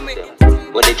them good.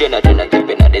 When the generation that keep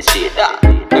in the state that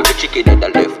every chicken in the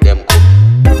left them good.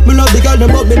 Me love the girl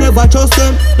them but me never trust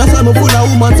them. That's why me full of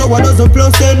woman so I doesn't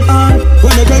plus them.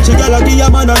 When I catch a girl I give a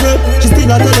man a head. She still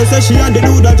a tell her say she and the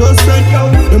dude a just friend.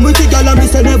 Them wicked girl and me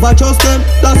say never trust them.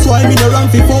 That's why me no run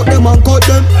fi fuck them and cut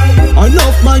them.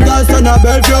 Enough man girls turn a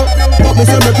Bellevue, but me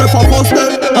say me prefer post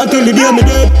them until the day me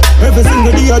dead. Every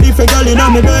single day a different girl inna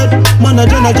me bed. Man a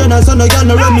Jenna so no girl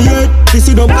no run me head. This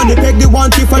sit up on the peg the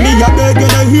one Tiffany a beg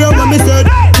and I hear what me said.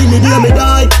 Till the day me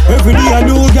die, every day a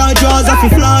new girl draws off fi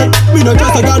fly. Me no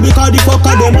trust a girl because the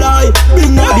fucker them lie.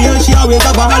 Big naughty and she always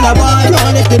have a alibi.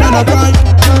 Can't let it on a cry.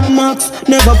 Max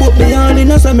never put me on in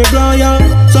a semi-flyer.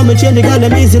 So me change the girl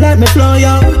them easy like me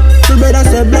flyer. So better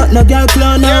say black no girl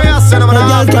clown. No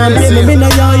girl can't play me no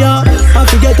yaya. I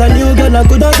forget a new girl I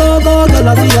coulda go. Girl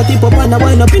I see a tip up and a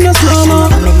wind up in a slow-mo.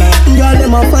 Girl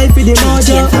them a fight for the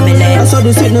mojo. I saw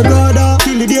the sweet no goda.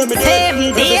 Till the day me dead.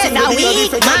 7 days a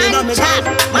week, man chop.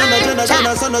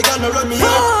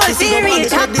 Full series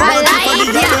chop a life,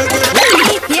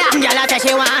 yeah. Girl I say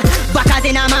she want backers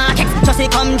in a market. So she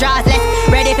come draws left.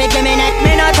 Ready for give me net.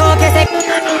 Me not talk sick.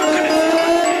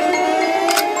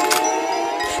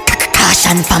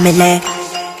 Caution family.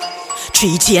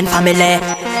 3 chain family.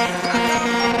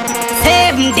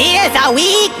 7 days a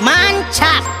week, man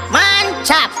chop.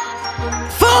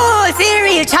 Full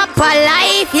series chop a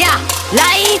life, yeah.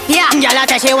 Girl I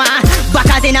say she want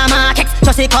backers in a market.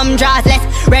 So she come draws left.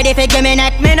 Ready for give me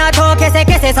net. Me not talk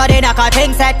kissy. So they knock a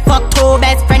thing set. Fuck 2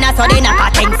 best friends so they knock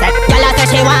a thing set. Girl I say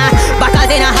she want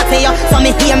backers in a hat for you. So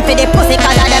me aim for the pussy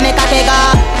cause I dem make a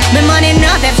figure. Me money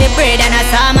enough if she breed and a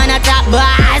saw. Man a trap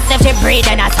boss if she breed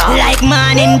and a saw. Like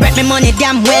man in bread me money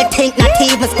damn well think. Not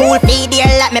even school fee dear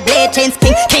like me blade chains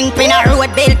king. Kingpin a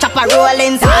road bill chopper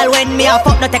rollings. All when me a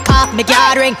fuck no take off me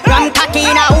gathering. Ram cocky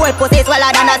in a whole pussy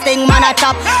swallow than a sting man a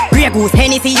chop. Grey goose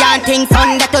Hennessy and thing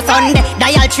Sunday to Sunday.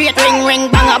 Dial straight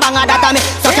ring banga that a me.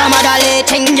 Such a mother late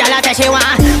thing. Girl a say she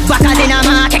want backers in a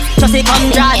market. So she come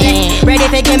draw it.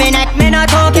 Ready for give me net. Me not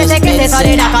talk kissy. So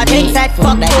they knock a thing set.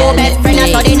 Fuck 2 best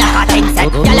friends so they knock a thing set.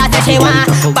 Girl a say she want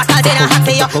backers in a hat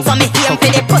for you. So me aim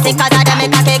for the pussy cause I dem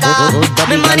make a figure.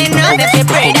 Me money enough if she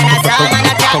breed and a saw. Man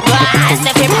a trap boss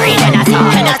if she breed and a saw.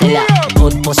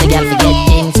 Good pussy girl fi get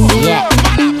things, yeah.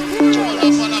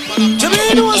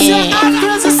 Jamaica was your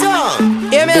Krazy song.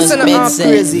 Hear me Listen to half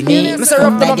crazy. Mr.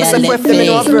 Rock them up myself with them in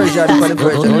our version.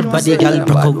 Good body girl,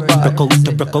 broke out.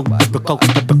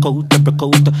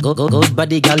 Good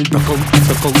body girl, broke out.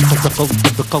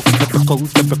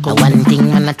 One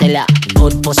thing I'ma tell ya,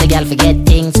 good pussy girl forget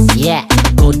things, yeah.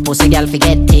 Good pussy girl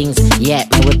forget things, yeah.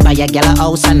 Me would buy a girl a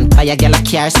house and buy a girl a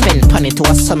car, spend money to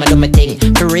a summer do me thing.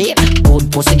 For real, good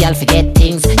pussy girl forget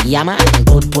things, yeah man.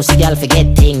 Good pussy girl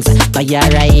forget things. Buy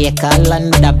her a acre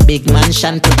land with a big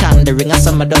mansion, put on the ring a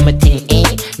summer do me thing, eh.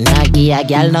 Nah give a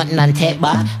girl nothing and take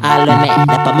back. All when me up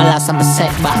on my last I'm a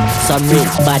setback. Some real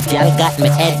bad girl got me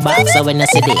head back. So when I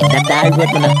see that I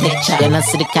wrote on a picture, then I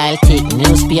see the Kyle take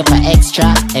newspaper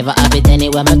extra. Ever have it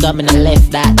anywhere me go me no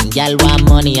left that. Girl want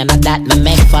money and that me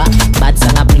make for. Bad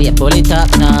song I play, pull it up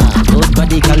now. Good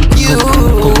body girl. You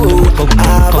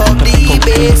have up the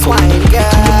baseline,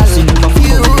 girl.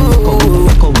 You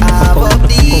have up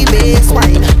the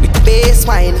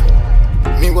baseline.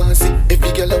 Me want see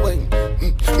every girl a wine.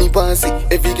 Me want see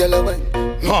every girl a wine.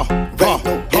 Right now,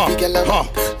 every girl a wine.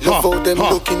 Love how them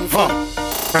looking for.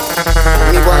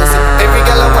 Me want see every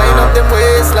girl a wine up them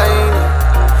waistline.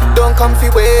 Don't come fi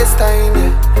waste time,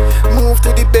 yeah. Move to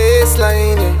the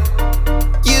baseline, yeah.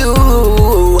 You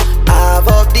have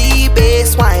up the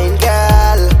baseline,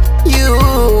 girl. You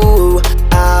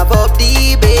have up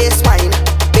the baseline.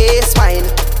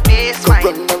 Go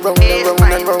round and round and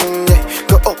round and round, yeah.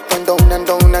 Go up and down and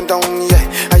down and down, yeah.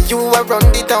 And you are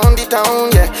run the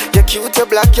town, yeah. You're cute, you're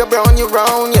black, you're brown, you're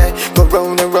round, yeah. Go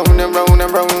round and round and round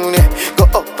and round, yeah. Go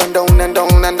up and down and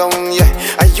down and down, yeah.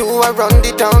 And you are run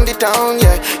the town,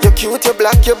 yeah. You're cute, you're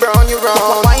black, you're brown, you're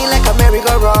round. Wine like a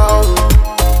merry-go-round.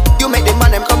 You make the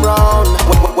man them come round.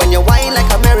 When you whine like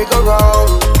a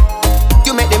merry-go-round,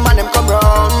 you make the man them come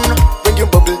round. When you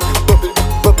bubble, bubble,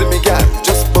 bubble me girl,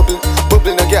 just bubble,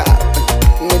 bubble no girl.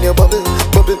 When you bubble,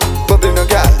 bubble, bubble no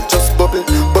girl, just bubble,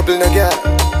 bubble no girl.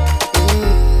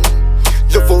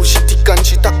 Love how she tick and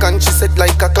she tack and she set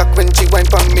like a clock when she whine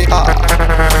pon me heart.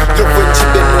 Love when she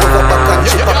bend over back and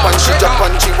she pop and she drop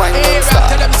and she whine non-stop.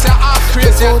 Tell them say I'm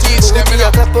crazy and teach them.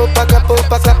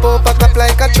 Clap up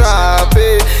like a trap,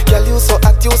 eh. Girl you so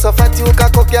hot, you so fat, you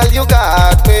cock up, girl you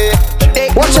got me.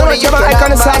 Watch out, you have an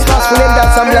icon of sound class for them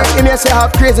dance. I'm like, in here say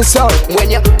half crazy sound.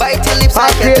 When you bite your lips,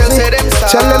 I can tell say them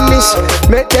sound. Tell them this,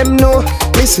 make them know.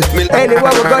 Listen, anywhere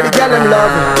we go, the girl them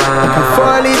love you. Like a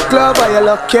 4-leaf glove, are you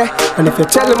lucky? And if you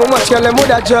tell them how much, girl them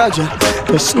woulda judge you.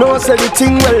 Just know say the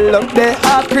thing well up there,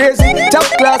 half crazy. Top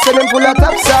class and them full of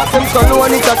top sauce. Them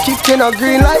cologne it a kick in a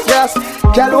green like gas.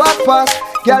 Girl walk fast,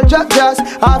 girl drop jazz.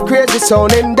 Half crazy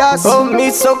sounding dust. Oh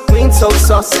me so clean, so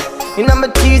saucy. In my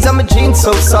tees, I'm a jeans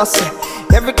so saucy.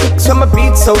 Every kick's on my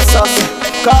beat so saucy.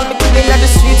 Call me king at the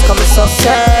streets, come saucy.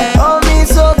 Oh me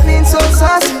so clean, so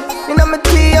saucy. In my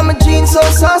tee, I'm a jeans so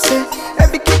saucy.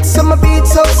 Every kick's on my beat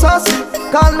so saucy.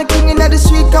 Call me king at the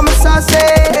street, come saucy.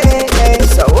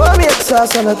 So what me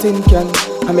sauce on a tin can?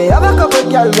 I may have a couple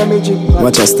girl when me drink.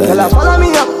 Watch your style. Tell her follow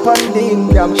me up on the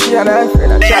Instagram. She and her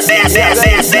friend a chat.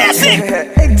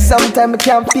 Sometimes I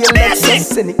can't feel like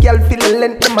this. And the girl feel the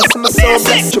length, them a see me so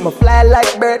blessed. Through my fly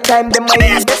like bird time, them my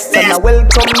invest. And I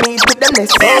welcome me to the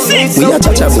nest. We are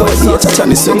cha-cha boy, we are cha-cha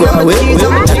ni so go away.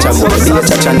 Cha-cha boy, we are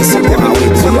cha-cha ni so go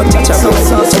away. We are cha-cha boy,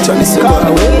 we are cha-cha ni so go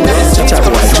away. Cha-cha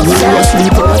boy, you will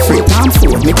sleep on a free time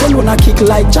food. Me call wanna kick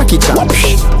like Jackie Chan.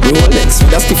 Rolex,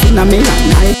 with a stiff in a me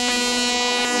hand.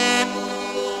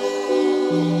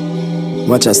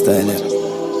 Watch your style, yeah.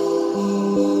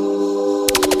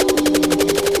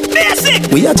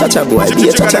 We are cha-cha boy, be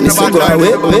a cha-cha ni so go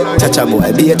away. Cha-cha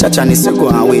boy, be a cha-cha ni so go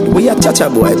away. We are cha-cha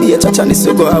boy, be a cha-cha ni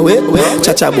so go away.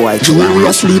 Cha-cha boy, jewelry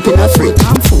a sleep in a free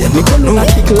time food. Me come on a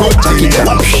kick like Jackie Chan.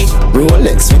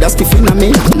 Rolex with a stiff in a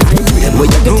me hand. Where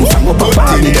you get it from up a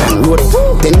Babylon road?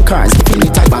 10 cars, in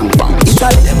it a bang bang.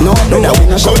 No brother, we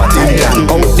no shop at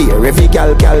England. Out there, every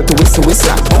gal to whistle.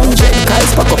 100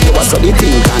 cars pack up, you a so the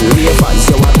thing can. Ravens,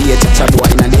 you a be a cha-cha boy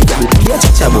in a the gang. Be a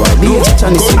cha-cha boy, be a cha-cha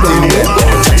ni so go away.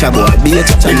 Cha-cha boy, be a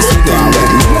cha-cha ni so go away.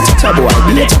 Cha-cha boy,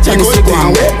 be a cha-cha ni so go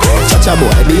away. Cha-cha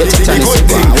boy, be a cha-cha ni so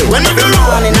go away. When we do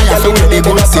one in a gal with the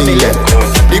good thing,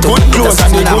 the good clothes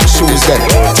and the good shoes,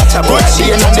 cha-cha boy,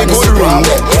 chain and the good ring,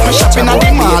 me shopping at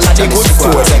the mall at the good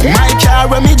store. My car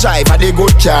when me drive at the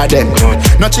good car them.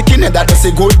 No chicken head that does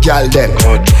a good gal them.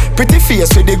 Pretty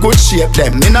face with the good shape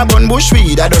them. In a bun bush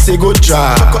weed that does a good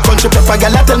job. Country pepper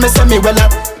gal tell me say me well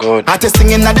up. Artist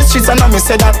singing at the streets and I me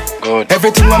say that.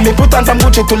 Everything when me put on from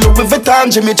Gucci to Louis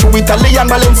Vuitton, Jimmy Choo, Italian,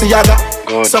 Balenciaga.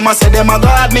 Some a say them a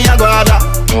god, me a god.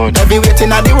 Every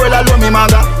waiting at the world alone me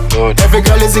maga. Every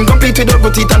girl is incomplete with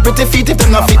ugly teeth and pretty feet. If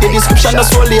them not fit the description,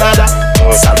 that's all the other.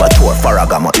 Salvatore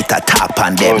Farragamo, it a top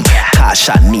on them.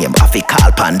 Tasha name, I fi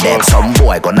call pan them. Some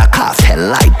boy gonna cast hell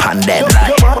light pan them.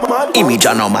 Image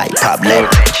are not my problem.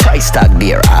 Price tag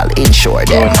there, I'll insure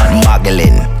them.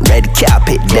 Muggling, red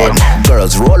carpet them.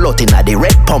 Girls roll out inna the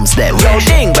red pumps them. Yo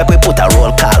ding, but we put a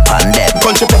roll call pan them.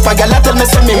 Country pepper girl, tell me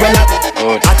say me well at.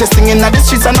 Artist singing at the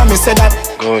streets and I me say that.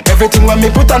 Everything when me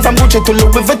put on from Gucci to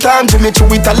Louis Vuitton, Jimmy Choo,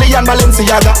 Italian,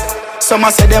 Balenciaga. Some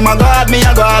a say them a god, me a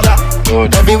god.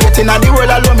 Every waiting at the world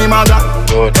alone me maga.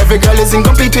 Every girl is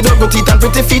incomplete with ugly teeth and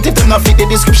pretty feet. If them not fit the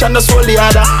description, that's all the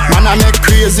other. Man I make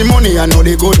crazy money, I know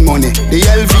the good money. The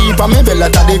LV pa me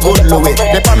bella ta the good Louis.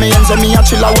 They pa me ends me a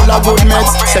chill a whole a good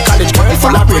meds. Say college girl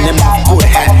full of brain, them have good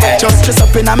head. Just dress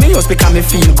up in a me house because me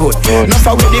feel good.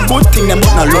 Enough with the good thing, them but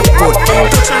not look good.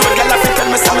 Touch a road, girl I fit tell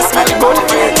me say me smell good.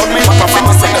 Put me up a fit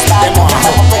me say them on.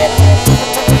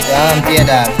 Yeah,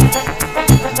 dog.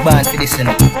 Born for this, you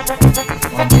know.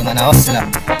 One day man a hustler.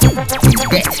 He's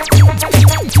dead.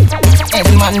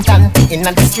 Every man can in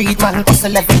the street, man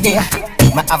hustle every day.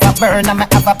 Me have a burn and me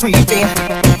have a prepay.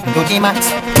 Do the max,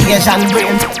 Asian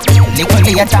brain. Little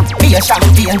later, be a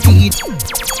champagne teeth.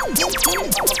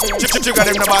 You got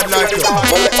him the bad life, yo.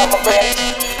 Money for my brain.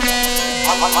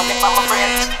 Money for my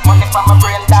brain. Money for my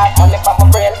brain, dog. Money for my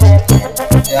brain.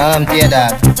 Yeah, I'm dead,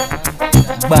 dog.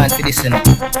 Born for this, you know.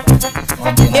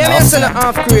 Yeah, me son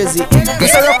half crazy.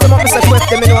 This a rock them up, me say quit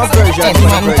them in a version. Every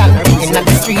man can in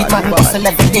the street, man hustle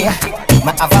every day.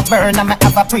 Me have a burn and me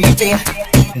have a prepay.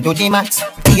 Do the max,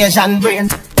 Asian brain.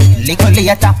 Little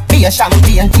later, be a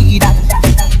champagne tea that.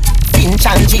 Pinch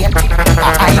and chain.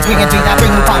 I bring it with a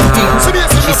bring pampain.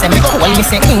 She say me cool, me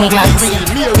say England rain.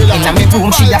 Inna me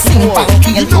room, she a sing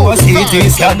pampain. Do a CT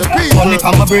scan. Money for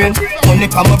my brain. Money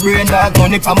for my brain, dog.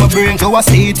 Money for my brain. Do a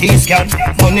CT scan.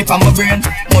 Money for my brain.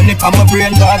 Money for my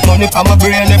brain, dog. Money for my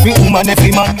brain. Every woman, every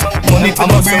man. Money for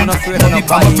my brain. Money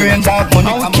for my brain, dog.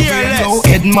 Money for my brain. No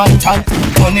Edmonton.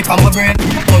 Money for my brain.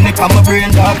 Money for my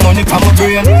brain, dog. Money for my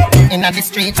brain. Inna the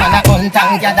street, man a hunt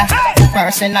and gather.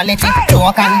 Personality,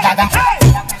 talk and dagger.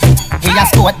 We a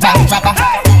sport bank rapper.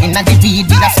 Inna the weed,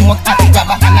 we a smoke hot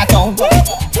grabber. And a tongue,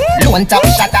 lone top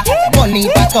shatter. Money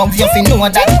for thugs, you fi know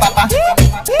that papa.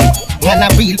 Man a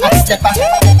real hot stepper.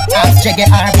 Ask Jagger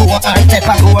or Bo or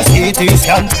Pepper. Do a CT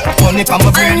scan. Money for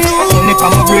my brain. Money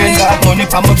for my brain, dog. Money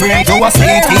for my brain. Do a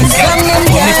CT scan.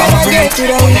 Money for my brain.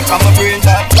 Money for my brain,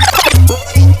 dog.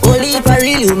 Only if I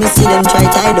really you me see them try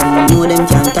tie down, know them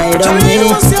can't tie down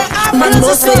me. Man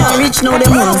boss way and rich, now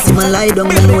them want see man lie down,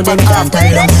 me know them can't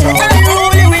tie down me.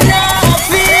 Unruly we not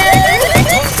feel,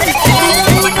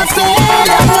 we not feel,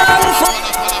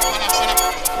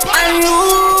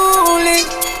 unruly.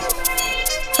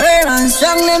 Fair and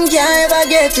strong, them can't ever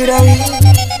get to the wheel.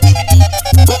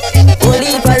 Only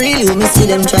if I really you me see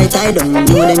them try tie down,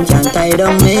 know them can't tie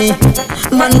down me.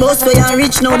 Man boss way and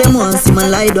rich, now them want see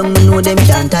man lie down, me know them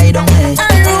can't tie down me.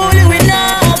 Unruly we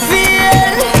not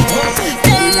feel,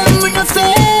 tell them we not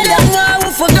fail, and now we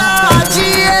forgot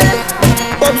jail.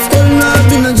 Up school not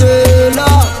been a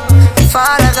jailer.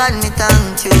 Father God me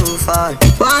thank you for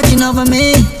watching over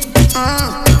me.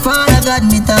 Father God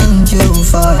me thank you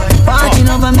for watching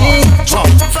over me.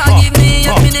 Forgive me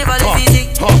if me never live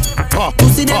easy.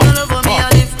 Pussy them all over me, I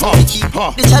live.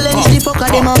 The challenge, the fucker,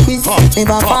 them a quiz.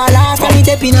 Never fall off from me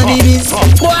tapping on the biz.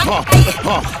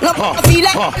 No, I feel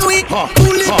like we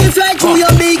cool it to fly through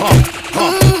your big.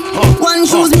 One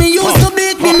shoes me used to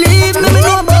big, believe me, me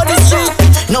know about the street.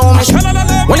 No, me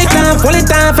One it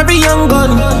time for every young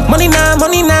gun. Money now,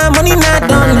 money now, money not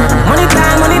done. Money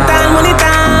time, money time, money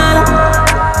time.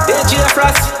 DJ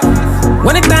Frost.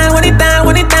 One it time, one it time,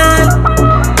 one it time.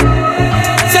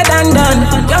 Said and done,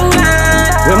 young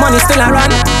man. Where money still a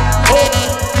run.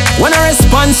 When I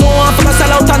respond, so I for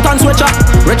sell out and turn switcher.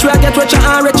 Rich will get richer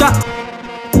and richer.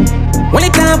 One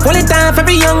it time for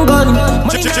every young gun.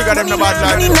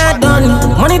 Money not done.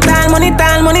 Money time, money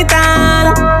time, money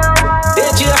time.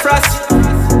 DJ Frost.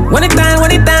 One it time,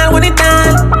 one it time, one it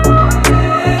time.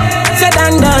 Said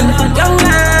and done, young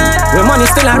man. Where money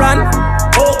still a run.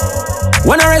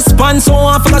 When I respond, so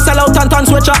I for sell out and turn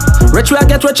switcher. Rich will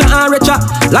get richer and richer.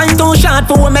 Line too short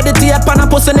for we meditate on a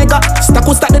pussy nigga.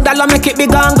 Stack the dollar, make it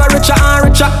bigger and go richer and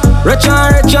richer. Richer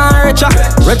and richer and richer.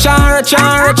 Richer and richer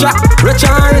and richer.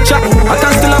 Richer and richer. I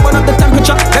can still have one up the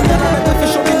temperature.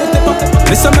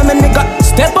 Listen me nigga,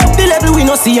 step up the level, we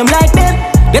no see him like them.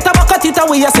 Get a bucket it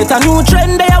away, a set a new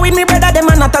trend. They are with me brother,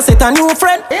 them and not a set a new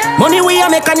friend. Money we a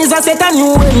make and is a set a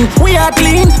new end. We are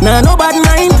clean, nah no bad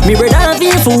mind. Me brother have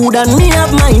your food and me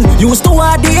have mine. Used to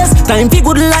hard days, time for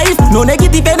good life. No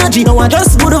negative energy, no I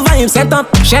just good vibes. Set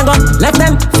up, shang up, left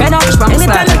them, fed up.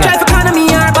 Anytime they try for economy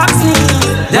or box me.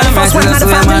 They're the first one of the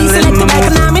family selected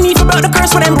like an army. For broke the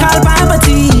curse for them called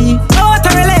poverty. No to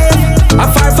relate. I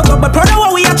far fuck up, but proud of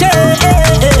what we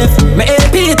achieve. My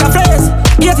AP it a phrase.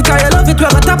 Get it or you love it, we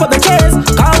have a top of the case.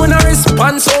 Call when I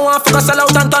respond, so I focus all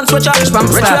out and turn switch up.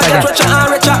 Richer get richer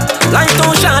and richer. Life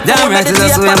too short. Damn right,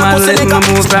 that's the way man let me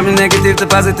move from negative to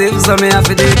positive. So me have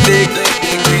to do it big.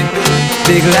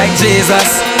 Big like Jesus.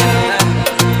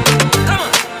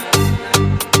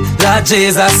 Lord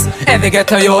Jesus. Every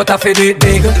ghetto youth have to do it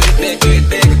big.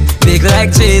 Big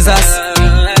like Jesus.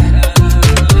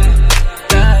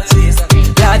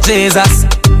 Lord Jesus.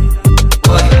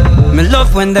 Me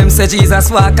love when them say Jesus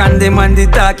walk and them on the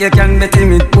talk. You can bet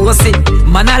him with pussy.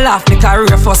 Man I laugh me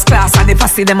career first class. And if I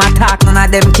see them attack, none of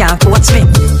them can coach me.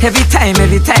 Every time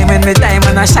when me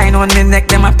diamond I shine on me neck,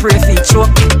 them I pray for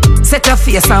choke me. Set your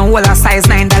face and hold a size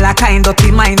 $9 kind dirty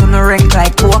mind on the rank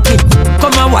like pokey.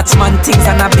 Come and watch man things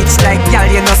and a bitch like y'all.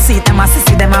 You know see them a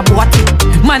sissy, them a bought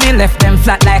it. Man he left them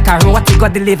flat like a roti. Go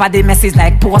deliver the message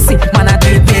like pussy. Man I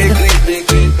do it big.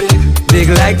 Big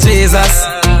like Jesus.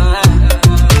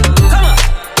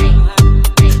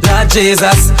 Lord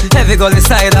Jesus, every girl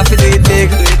inside I feel it big.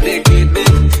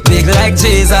 Big like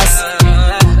Jesus.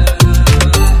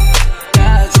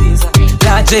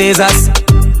 Lord Jesus.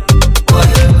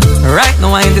 Right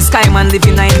now I'm in the sky man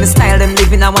living, I in the style them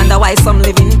living. I wonder why some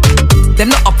living. Them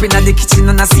not up in the kitchen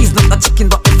and I sees not the chicken,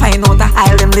 but they find out the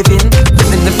aisle them living.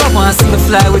 Them never want to see me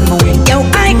fly with my wing. Yo,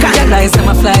 I can't realize them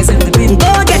a flies in the bin. Go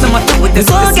get them a top with the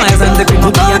smiles and the grin.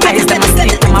 Go get them a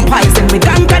stick, them a pies and we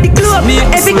conquer the globe.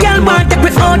 Every girl want take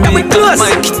with out and we close.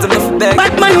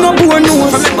 Batman no poor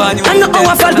nose. I know how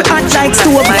I fall with hot like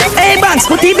stove. Hey banks,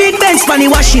 put the big Benz for the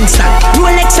washing stand.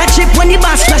 Rolex a chip when the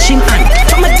boss flashing on.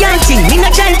 From a young thing, me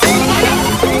not giant.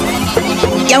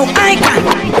 Yo, I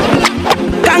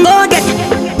can go get,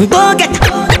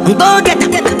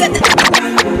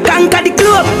 conquer the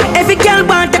globe. Every girl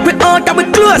want take we out and we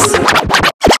close.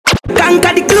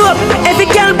 Conquer the globe. Every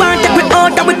girl want take we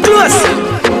out and we close.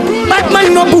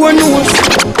 Batman no poor nose.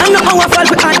 I know how I fall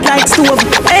with hot like stove.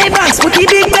 Hey banks, put the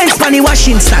big Benz for the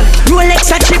washing stand.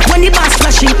 Rolex a chip when the boss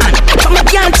flashing on. From a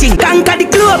young thing, conquer the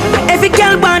globe. Every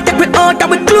girl want take we out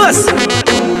and we close.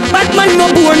 Batman no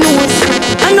poor nose.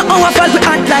 I know how I fall with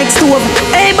hot like stove.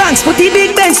 Hey banks, put the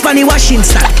big Benz for the washing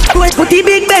stand. Put the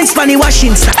big Benz for the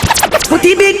washing stand. Put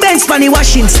the big Benz for the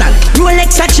washing stand.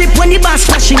 Rolex a chip when the boss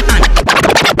flashing on.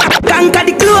 Conquer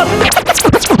the globe.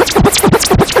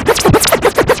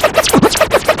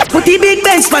 Put the big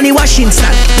Benz for the washing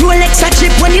stand. Rolex a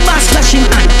chip when the boss flashing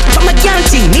on. From a can't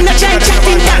thing, me no giant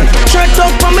chatting down. Shirt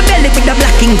up on my belly with the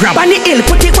blacking grab. On the hill,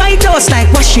 put the White House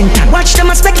like Washington. Watch them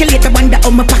a speculate, I wonder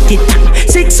how my pocket down.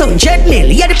 600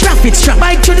 mil, yeah the profits drop.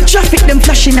 Bike through the traffic, them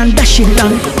flashing and dashing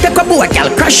down. Take a boat,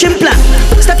 y'all crashing plan.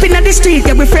 Step in at the street,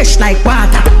 yeah we fresh like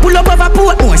water. Pull up over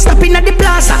Portmore, stop in at the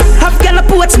plaza. Have y'all a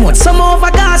Portsmouth, some over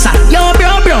Gaza. Yo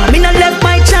bro, me no left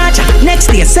my charger.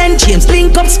 Next day, St. James,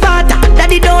 link up Sparta.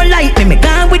 Daddy don't like me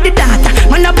gone with the data.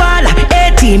 Man a baller,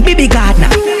 18, baby Gardner.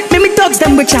 Me thugs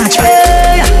them we charge for.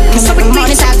 So we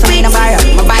money talk for me no borrow.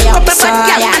 My buy up, so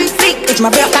yeah. It's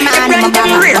my broke man, my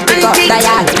banger. I pick up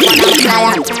Diane.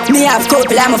 Me have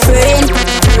couple, I'm a friend.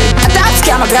 I top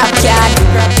scam, I grab card.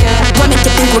 What make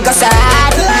you think we go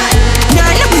sad?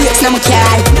 No breaks, no my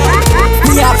car.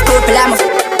 Me have couple, I'm a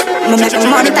me make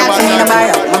money talk for me no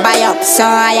borrow. My buy up, so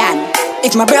yeah.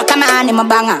 If my broke man, I'm a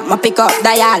banger. I pick up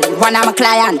Diane, one of my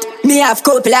client. Me have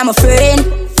couple, I'm a friend.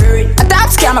 I top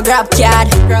scam, I grab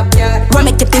card. What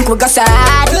make you think we go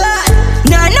sad?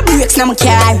 No breaks, no my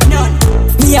car.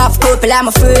 Me have couple, I'm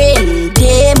a friend.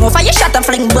 Damn, off you shot and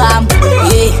fling bomb.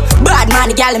 Yeah, bad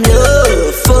man, the gal him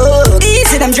love. Fuck,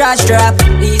 easy them drugs drop.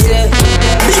 Easy.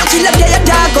 You kill up, get your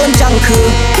dog on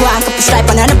junkie. One couple stripe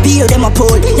and a beer, them a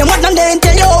pull. You want them then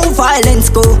tell you how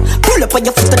violence go. Pull up on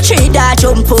your foot to trade that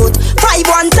jump out. 5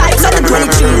 1 times on the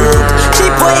 23 road.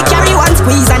 Cheap boy carry one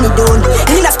squeeze and it done.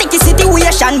 In a sticky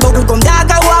situation, bubble gum dog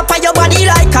a walk on your body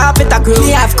like carpet a grow.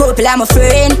 Me have couple, I'm a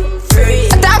friend.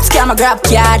 A top scam, I grab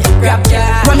card.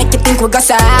 What make you think we go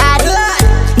sad?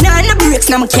 No breaks,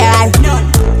 no my car.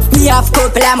 Me have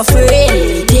couple, I'm a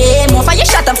friend. Damn, off you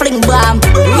shot and fling bomb.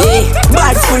 Yeah,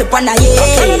 bad full up on a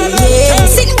yeah.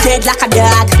 Sitting dead like a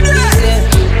dog.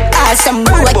 Some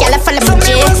boy, girl, I follow my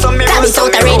J. Rabbit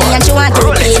out already and she want to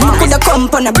repeat. Me coulda come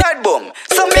on a bird boom.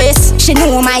 Some bass. She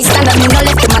know my standard, me no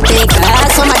left in my take.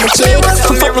 Some of the chick,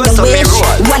 who fuck with the wish.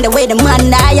 Wonder where the man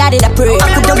I did a pray. I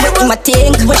couldn't wait in my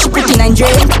thing, but she pretty and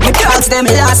drain. Me talks them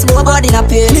last, nobody in a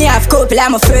pain. Me have couple,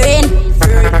 I'm a friend.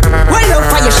 Well, love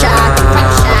for your shot.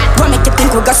 What make you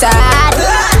think we go sad?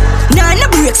 None no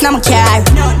breaks, no my car.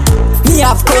 Me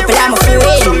have couple, I'm a friend.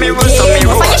 Yeah,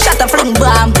 for your shot, a fling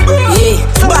bomb. Yeah,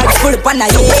 bags full up on a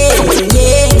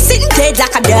yeah. Sitting dead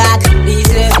like a dog.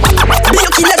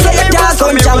 Beauty, let's say your dog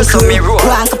come jump through.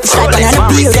 One cup of shot and a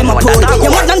beer, them a pour.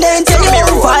 You want them then tell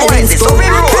you violence. Pull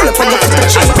up on the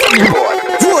cheek.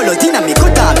 Roll out in a me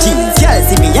cut off jeans. Y'all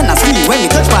see me and I scream when me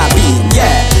touch my beam.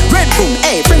 Yeah, Red Boom,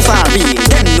 hey, friends for real.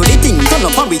 Them know the thing, turn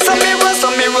up and we.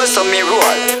 Some me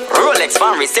roll. Rolex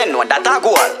fan we send one that a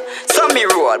goal. Some me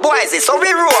roll, boys is so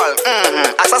we roll.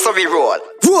 As a so we roll.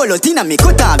 Roll out in a me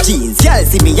cut off jeans. Y'all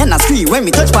see me and I scream when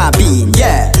me touch my beam.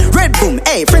 Yeah, Red Boom,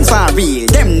 hey, friends for real.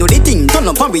 Them know the thing, turn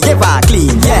up and we ever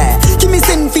clean. Yeah, give me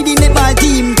send for the netball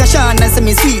team. Kashana say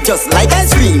me sweet just like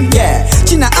ice cream. Yeah,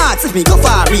 China asks if me go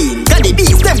for real. Got the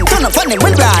beast, them turn up on them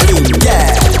when rolling.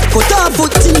 Yeah, cut off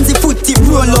foot jeans, the foot tip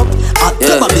roll up. At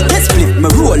top of the test flip, me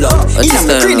roll up. In a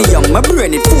me cranium, my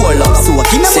brain it fall up. So I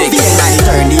can never be and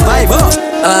turn the vibe up.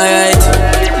 Alright,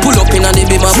 pull up in a the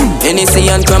beam up. NEC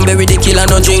and cranberry, the killer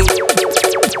no drink.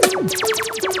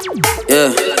 Yeah,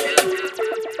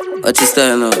 what's your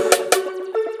style now?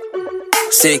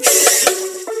 6.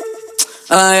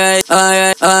 Alright.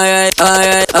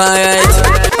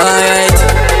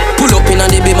 Pull up in a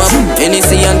the beam up.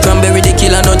 NEC and cranberry, the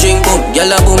killer no drink. Boom, gyal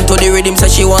a boom to the rhythm, say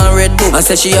she want red boom. I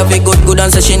say she have a good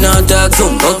and say she not talk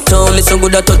soon. Uptown listen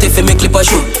good at 30 fi me clip a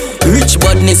shoot. Rich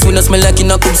badness, we no smell like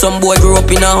in a coop. Some boy grew up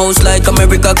in a house like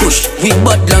America Kush. We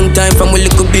bad long time from we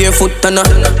little barefoot and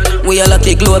we all a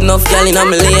take load enough gal in a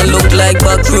me lane. Look like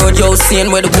back road, yo, seeing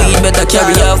where the weed better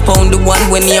carry half pound. The one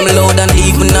when name loud and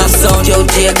even half sound, yo,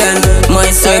 Jagan. My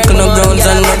circle no grounds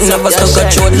and nothing never stuck a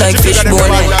throat like fishbone.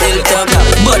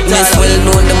 Badness well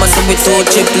known, them a sub it so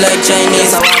cheap like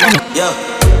Chinese. Yo,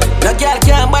 no girl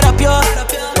can't bad up yo.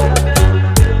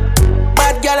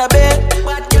 Bad girl a bit.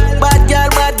 Bad girl,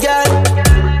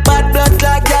 bad blood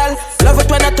like girl. Love it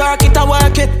when I talk it, I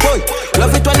work it, boy.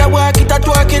 Love it when I work it, I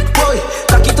twerk it, boy.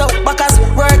 Cock it up, backers,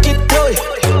 work it, boy.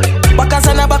 Backers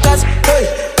and a backers, boy.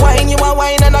 Wine you a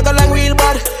wine and I go long real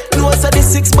bad. Nose of the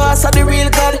 6 bars of the real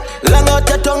god. Long out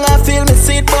your tongue, I feel me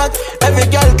seat back. Every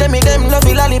girl tell me them love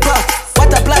you lollipop.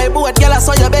 Butterfly boat, girl I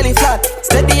saw your belly flat.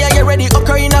 Steady, are you ready?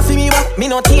 Ocarina for me, ma. Me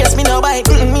no taste, me no bite,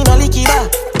 me no licky back.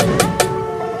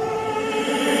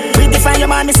 From your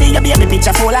man, me see your baby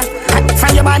picture fuller.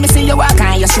 From your man, me see you walk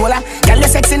on your shoulder. Girl, your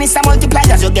sexiness a multiply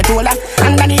as you get older.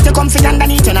 Underneath you comfy,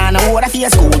 underneath you nah no water. For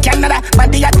your school, Canada,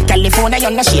 body at California,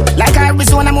 you're no shit. Like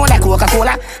Arizona, more like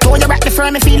Coca-Cola. Throw you back the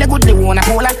firm, me feel a good, they wanna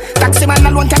cola. Taxi man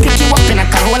alone can pick you up in a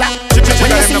Corolla. When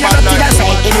you see your lucky, that's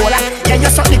like Ebola. Yeah, you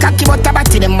suck the cocky, but a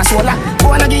batty, them a sola.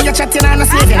 Wanna give you chatting and a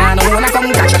slaving and a wanna come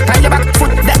catch. Tie your back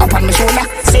foot, they up on my shoulder.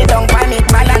 Sit down, panic,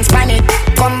 balance, panic.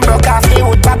 Come broke off the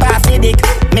wood, pop off the dick.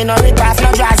 Me no rip off,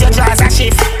 no draws, your draws a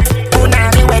shift.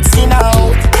 Punani wet skin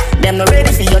out. Them no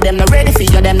ready for you, them no ready for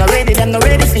you, them no ready for you, them no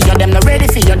ready for you,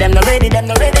 them no ready for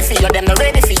you, them no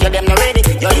ready for you, them no ready.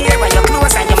 You're here when you're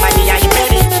close and your money and you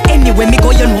ready. Anyway, me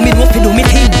go, you know me don't fi do me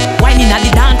thing. Whining at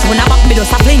the dance, when I back me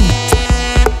just a fling.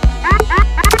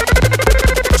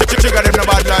 Chigga them no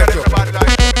bad like you.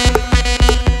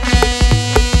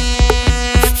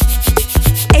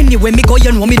 Anyway, me go,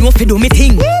 you know me don't fi do me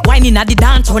thing. Whining at the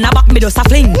dance, when I back me just a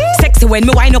fling. Sexy when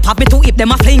me wind up, have me to hip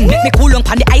them a fling. Make me cool on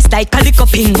the ice like a lick up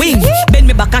penguin. Bend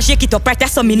me back and shake it up right there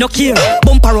so me no care.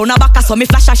 Bump around a back so me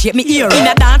flash and shake me ear. In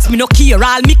a dance me no care,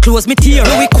 all me close me tear.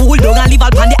 We cool down and leave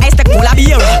all on the ice like polar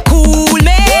beer. Cool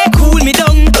me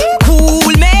down.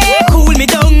 Cool me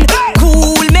down.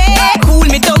 Cool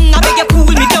me down. I beg you cool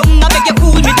me down. I beg you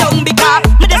cool me down because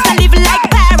me just a live like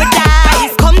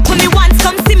paradise. Come to me once,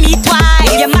 come see me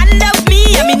twice. Your man love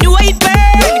me and me know it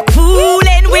burn.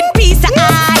 Coolin' with peace of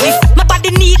eyes. My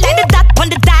body neat like the dot on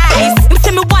the dice. Me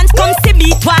see me once, come see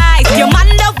me twice. Your man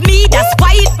love me, that's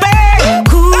why it burn.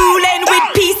 Coolin' with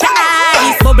peace of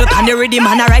eyes. Bubble pan the rhythm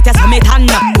and I write as for me tan.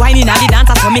 Whining at the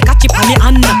dancer so me catch it on me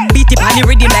hand. Beat it on the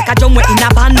rhythm like a drum in a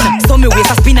band. So me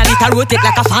waist a spin a little rotate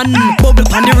like a fan. Bubble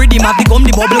pan the rhythm of the gum,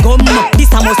 the bubble gum.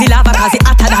 This a must lava cause it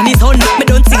hotter than the sun. Me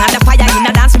don't sing at the fire in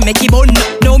a dance, me make it burn.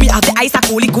 Now me have the ice a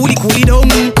coolie down.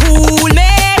 Cool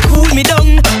me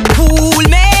down.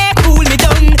 Cool me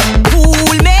down. Cool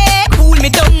me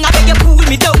down. I beg you cool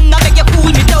me down. I beg you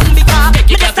cool me down because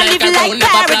me just a live like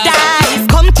paradise.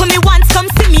 Come to me once, come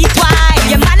see me twice.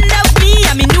 Your man love me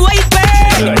and me know it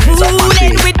burn.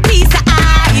 Coolin' with peace of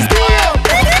eyes.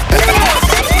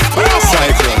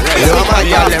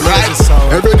 girl them right.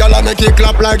 Every girl I make it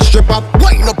clap like stripper.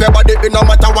 Wind up your body, it no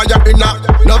matter what you're in ya.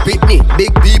 No pitney,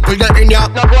 big people that in ya.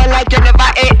 No go like you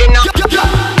never ate dinner.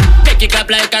 Make it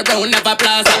clap like a round of a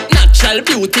plaza. Natural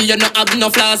beauty, you no have no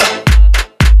flaws.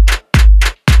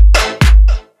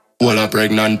 Well, a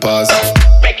pregnant pause.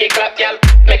 Make it clap, girl.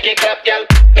 Make it clap, girl.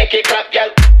 Make it clap, girl.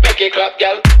 Make it clap,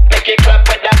 girl. Make it clap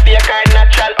with that fake or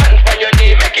natural. And for your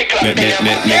knee, make it clap. Make it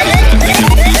clap, make your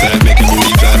booty clap, make your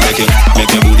booty clap, make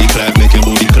your booty clap, make your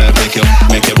booty clap,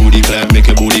 make your booty clap, make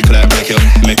your booty clap,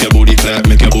 make your booty clap,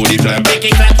 make your booty clap. Make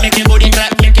it clap, make your booty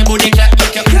clap, make your booty clap,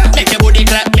 make your booty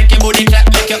clap, make your booty clap, make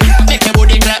your booty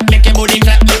clap, make your booty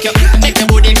clap, make your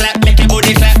booty clap, make your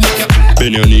booty clap, make your.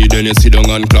 When you need, then you sit down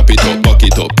and clap it up, back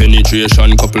it up.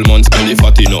 Penetration, couple months, belly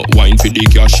fatting up. Wine for the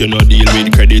cash, you no deal with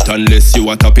credit unless you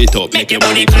a top it up. Make your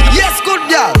booty clap. Yes, good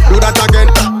girl. Do that again.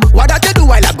 What that you do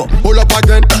while ago? Pull up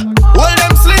again. Hold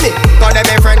them slimmy. Call them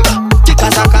a friend.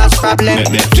 Because I cash problem.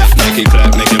 Make it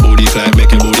clap, make your booty clap, make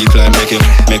your booty clap, make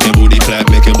your booty clap,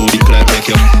 make your booty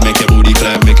clap, make your booty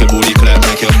clap, make your booty clap,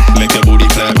 make your booty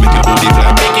clap, make your booty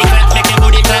clap. Make it clap, make your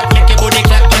booty clap, make your booty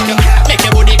clap, make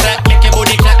your booty clap, make your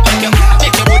booty clap, make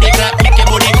your booty clap, make your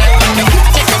booty clap,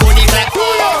 make your booty clap.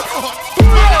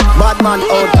 Bad man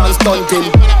out and stunting.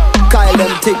 Kyle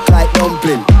them thick like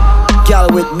dumpling. Girl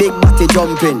with big body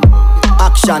jumping.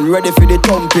 Action ready for the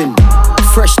thumping.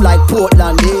 Fresh like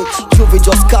Portland, Juvie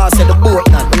just cast at the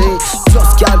boatland,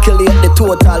 Just calculate the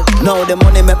total. Now the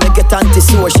money make me get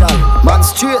antisocial. Man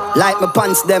straight like my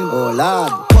pants them, oh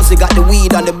lord. Pussy got the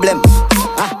weed and the blem.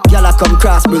 Girl I come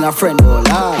cross bring a friend, oh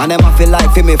lord. And them I feel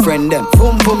like for me friend them.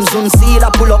 Boom boom zoom seal I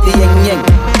pull up the yeng yeng.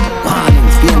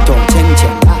 Warnings, plain tongue, cheng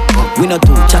cheng. We not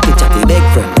too chatty big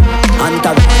friend.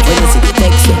 Antaran, when you see the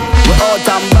text we out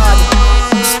and bad,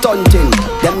 stunting.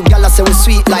 Them gala say we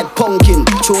sweet like pumpkin.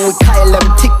 True we Kyle them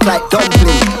thick like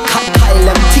dumpling. Kyle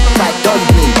them thick like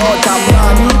dumpling. Out and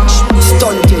bad,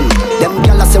 stunting. Them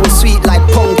gala say we sweet like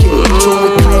pumpkin. True we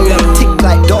Kyle them thick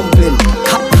like dumpling.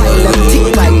 Kyle them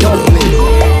thick like dumpling.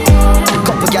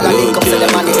 Couple gala link up to them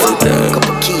money.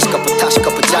 Couple keys, couple tash,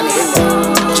 couple Johnny.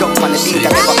 Jump on the beat and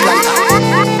never plant.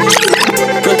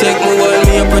 Protect me while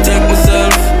me I protect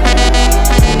myself.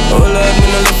 Oh Lord, me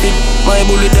no left it. My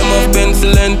bullet them off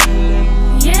pencilin'.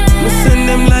 Me send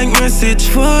them like message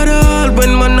for all.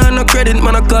 When man on no credit,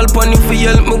 man I call pon you for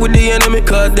help me with the enemy.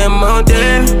 Cause them out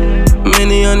there.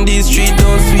 Many on these streets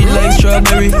don't sweet like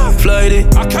strawberry. Fly it.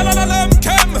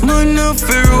 Man I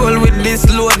fi roll with this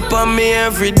load pon me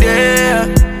every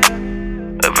day.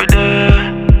 Every day.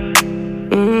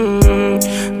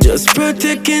 Just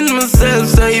protecting myself,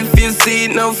 so if you see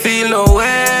it, no feel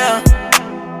nowhere.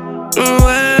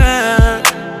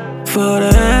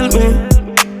 Father help me.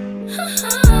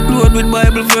 Load with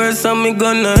Bible verse and me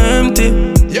gonna empty.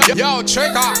 Yo,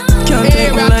 check out. Can't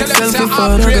take me like selfie,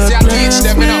 Father God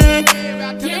bless me.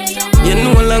 You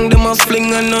know how long them a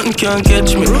fling and nothing can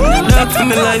catch me. Dark for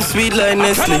me life, sweet like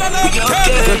Nestle.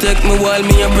 Protect me while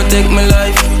me and protect my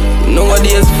life.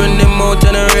 Nowadays friend them out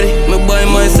and already. Me buy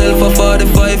myself a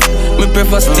 45. Me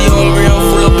prefer stay hungry and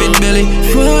full up in belly.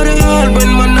 For the all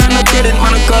when man on no credit,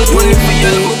 man I call for the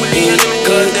feel.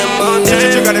 Cause them out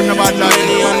there.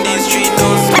 Many on these streets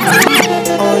don't.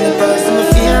 Only person me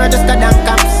fear just a damn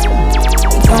cops.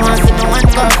 Don't want to see no one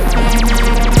come.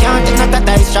 Can't take not a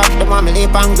dice shot. The mommy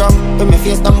lip and gum. With me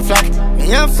face down flat. Me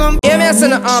have some. Yeah, me a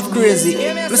send a half crazy.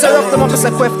 Me say rough them up, me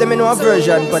say quiff them in a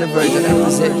version. For the version I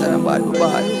present and a bad.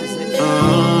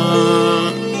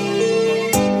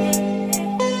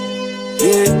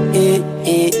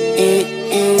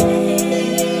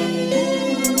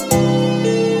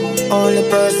 Only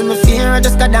person me fear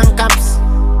just a damn cops.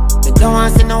 Me don't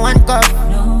want to see no one cuff.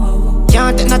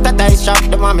 Can't take not a dice shot.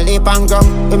 The mommy lip and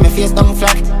gum. With me face down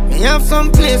flat. Me have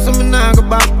some place where me nah go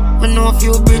back. Me know a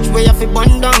few bridge where you fi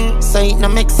burn down. So it no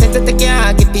make sense to take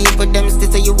your give people them still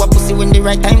say you a pussy when the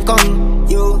right time come.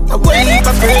 You a whole heap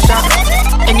of pressure.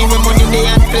 Anyway money they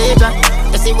and pleasure.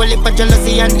 You see whole heap of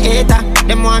jealousy and hater.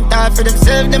 Them want all for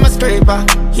themselves, them a scraper.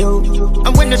 You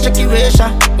and when you check your ratio,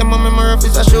 them a memory of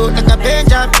is a shoot like a paint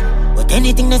job. But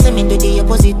anything they say me do the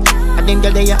opposite. And them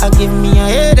girl they a give me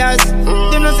a haters.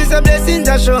 Them no see some blessings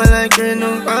a show like rain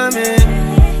on for me.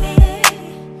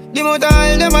 The more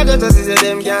all them a just say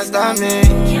them can't stop me.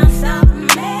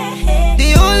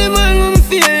 The only man who me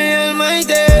fear is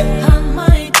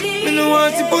Almighty. Me no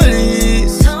want the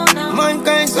police.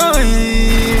 Mankind so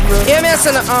evil. Yeah, me a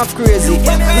send a half crazy. Me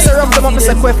say rough them up, me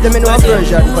say quiff them in a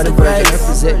version. For the version I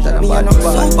present and a bad.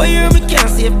 Superhero, me can't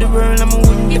save the world. I'm a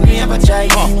wouldn't give me have a try.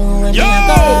 Yo,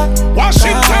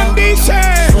 Washington DC.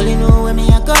 Only know where me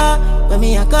a go, where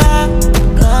me a go.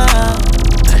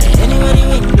 Anywhere the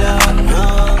wind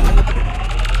blow.